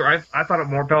Brothers 3. I thought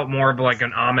it felt more of like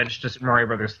an homage to Super Mario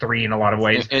Brothers 3 in a lot of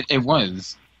ways. It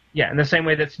was. Yeah, in the same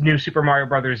way that new Super Mario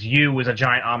Brothers U was a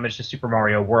giant homage to Super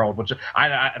Mario World, which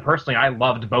I personally I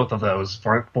loved both of those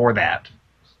for that.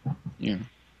 Yeah.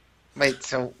 Wait,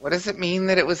 so what does it mean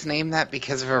that it was named that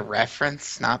because of a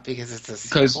reference, not because it's a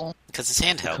Because- sequel? Because it's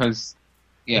handheld. Because,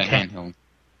 yeah, Okay. handheld.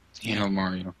 Handheld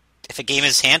Mario. If a game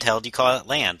is handheld, you call it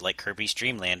Land, like Kirby's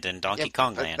Dream Land and Donkey Yep,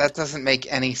 Kong but Land. that doesn't make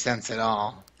any sense at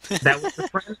all. That was the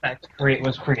friend that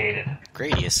was created.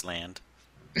 Gradius Land.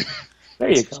 There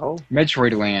you go.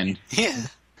 Metroid Land. Yeah.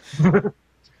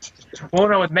 Well,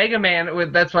 no, with Mega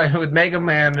Man, that's why with Mega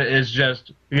Man is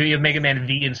just you have Mega Man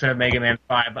V instead of Mega Man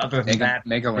 5. Other than that,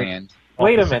 Mega Land.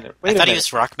 Wait a minute. I Wait a thought he minute. was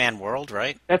Rockman World,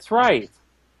 right? That's right.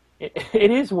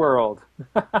 It is World.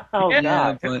 Oh Yeah.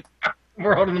 God. but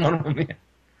we're holding one of them. Yeah.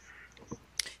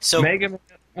 So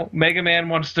Mega Man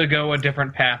wants to go a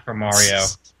different path from Mario.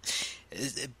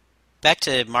 Back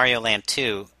to Mario Land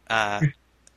 2.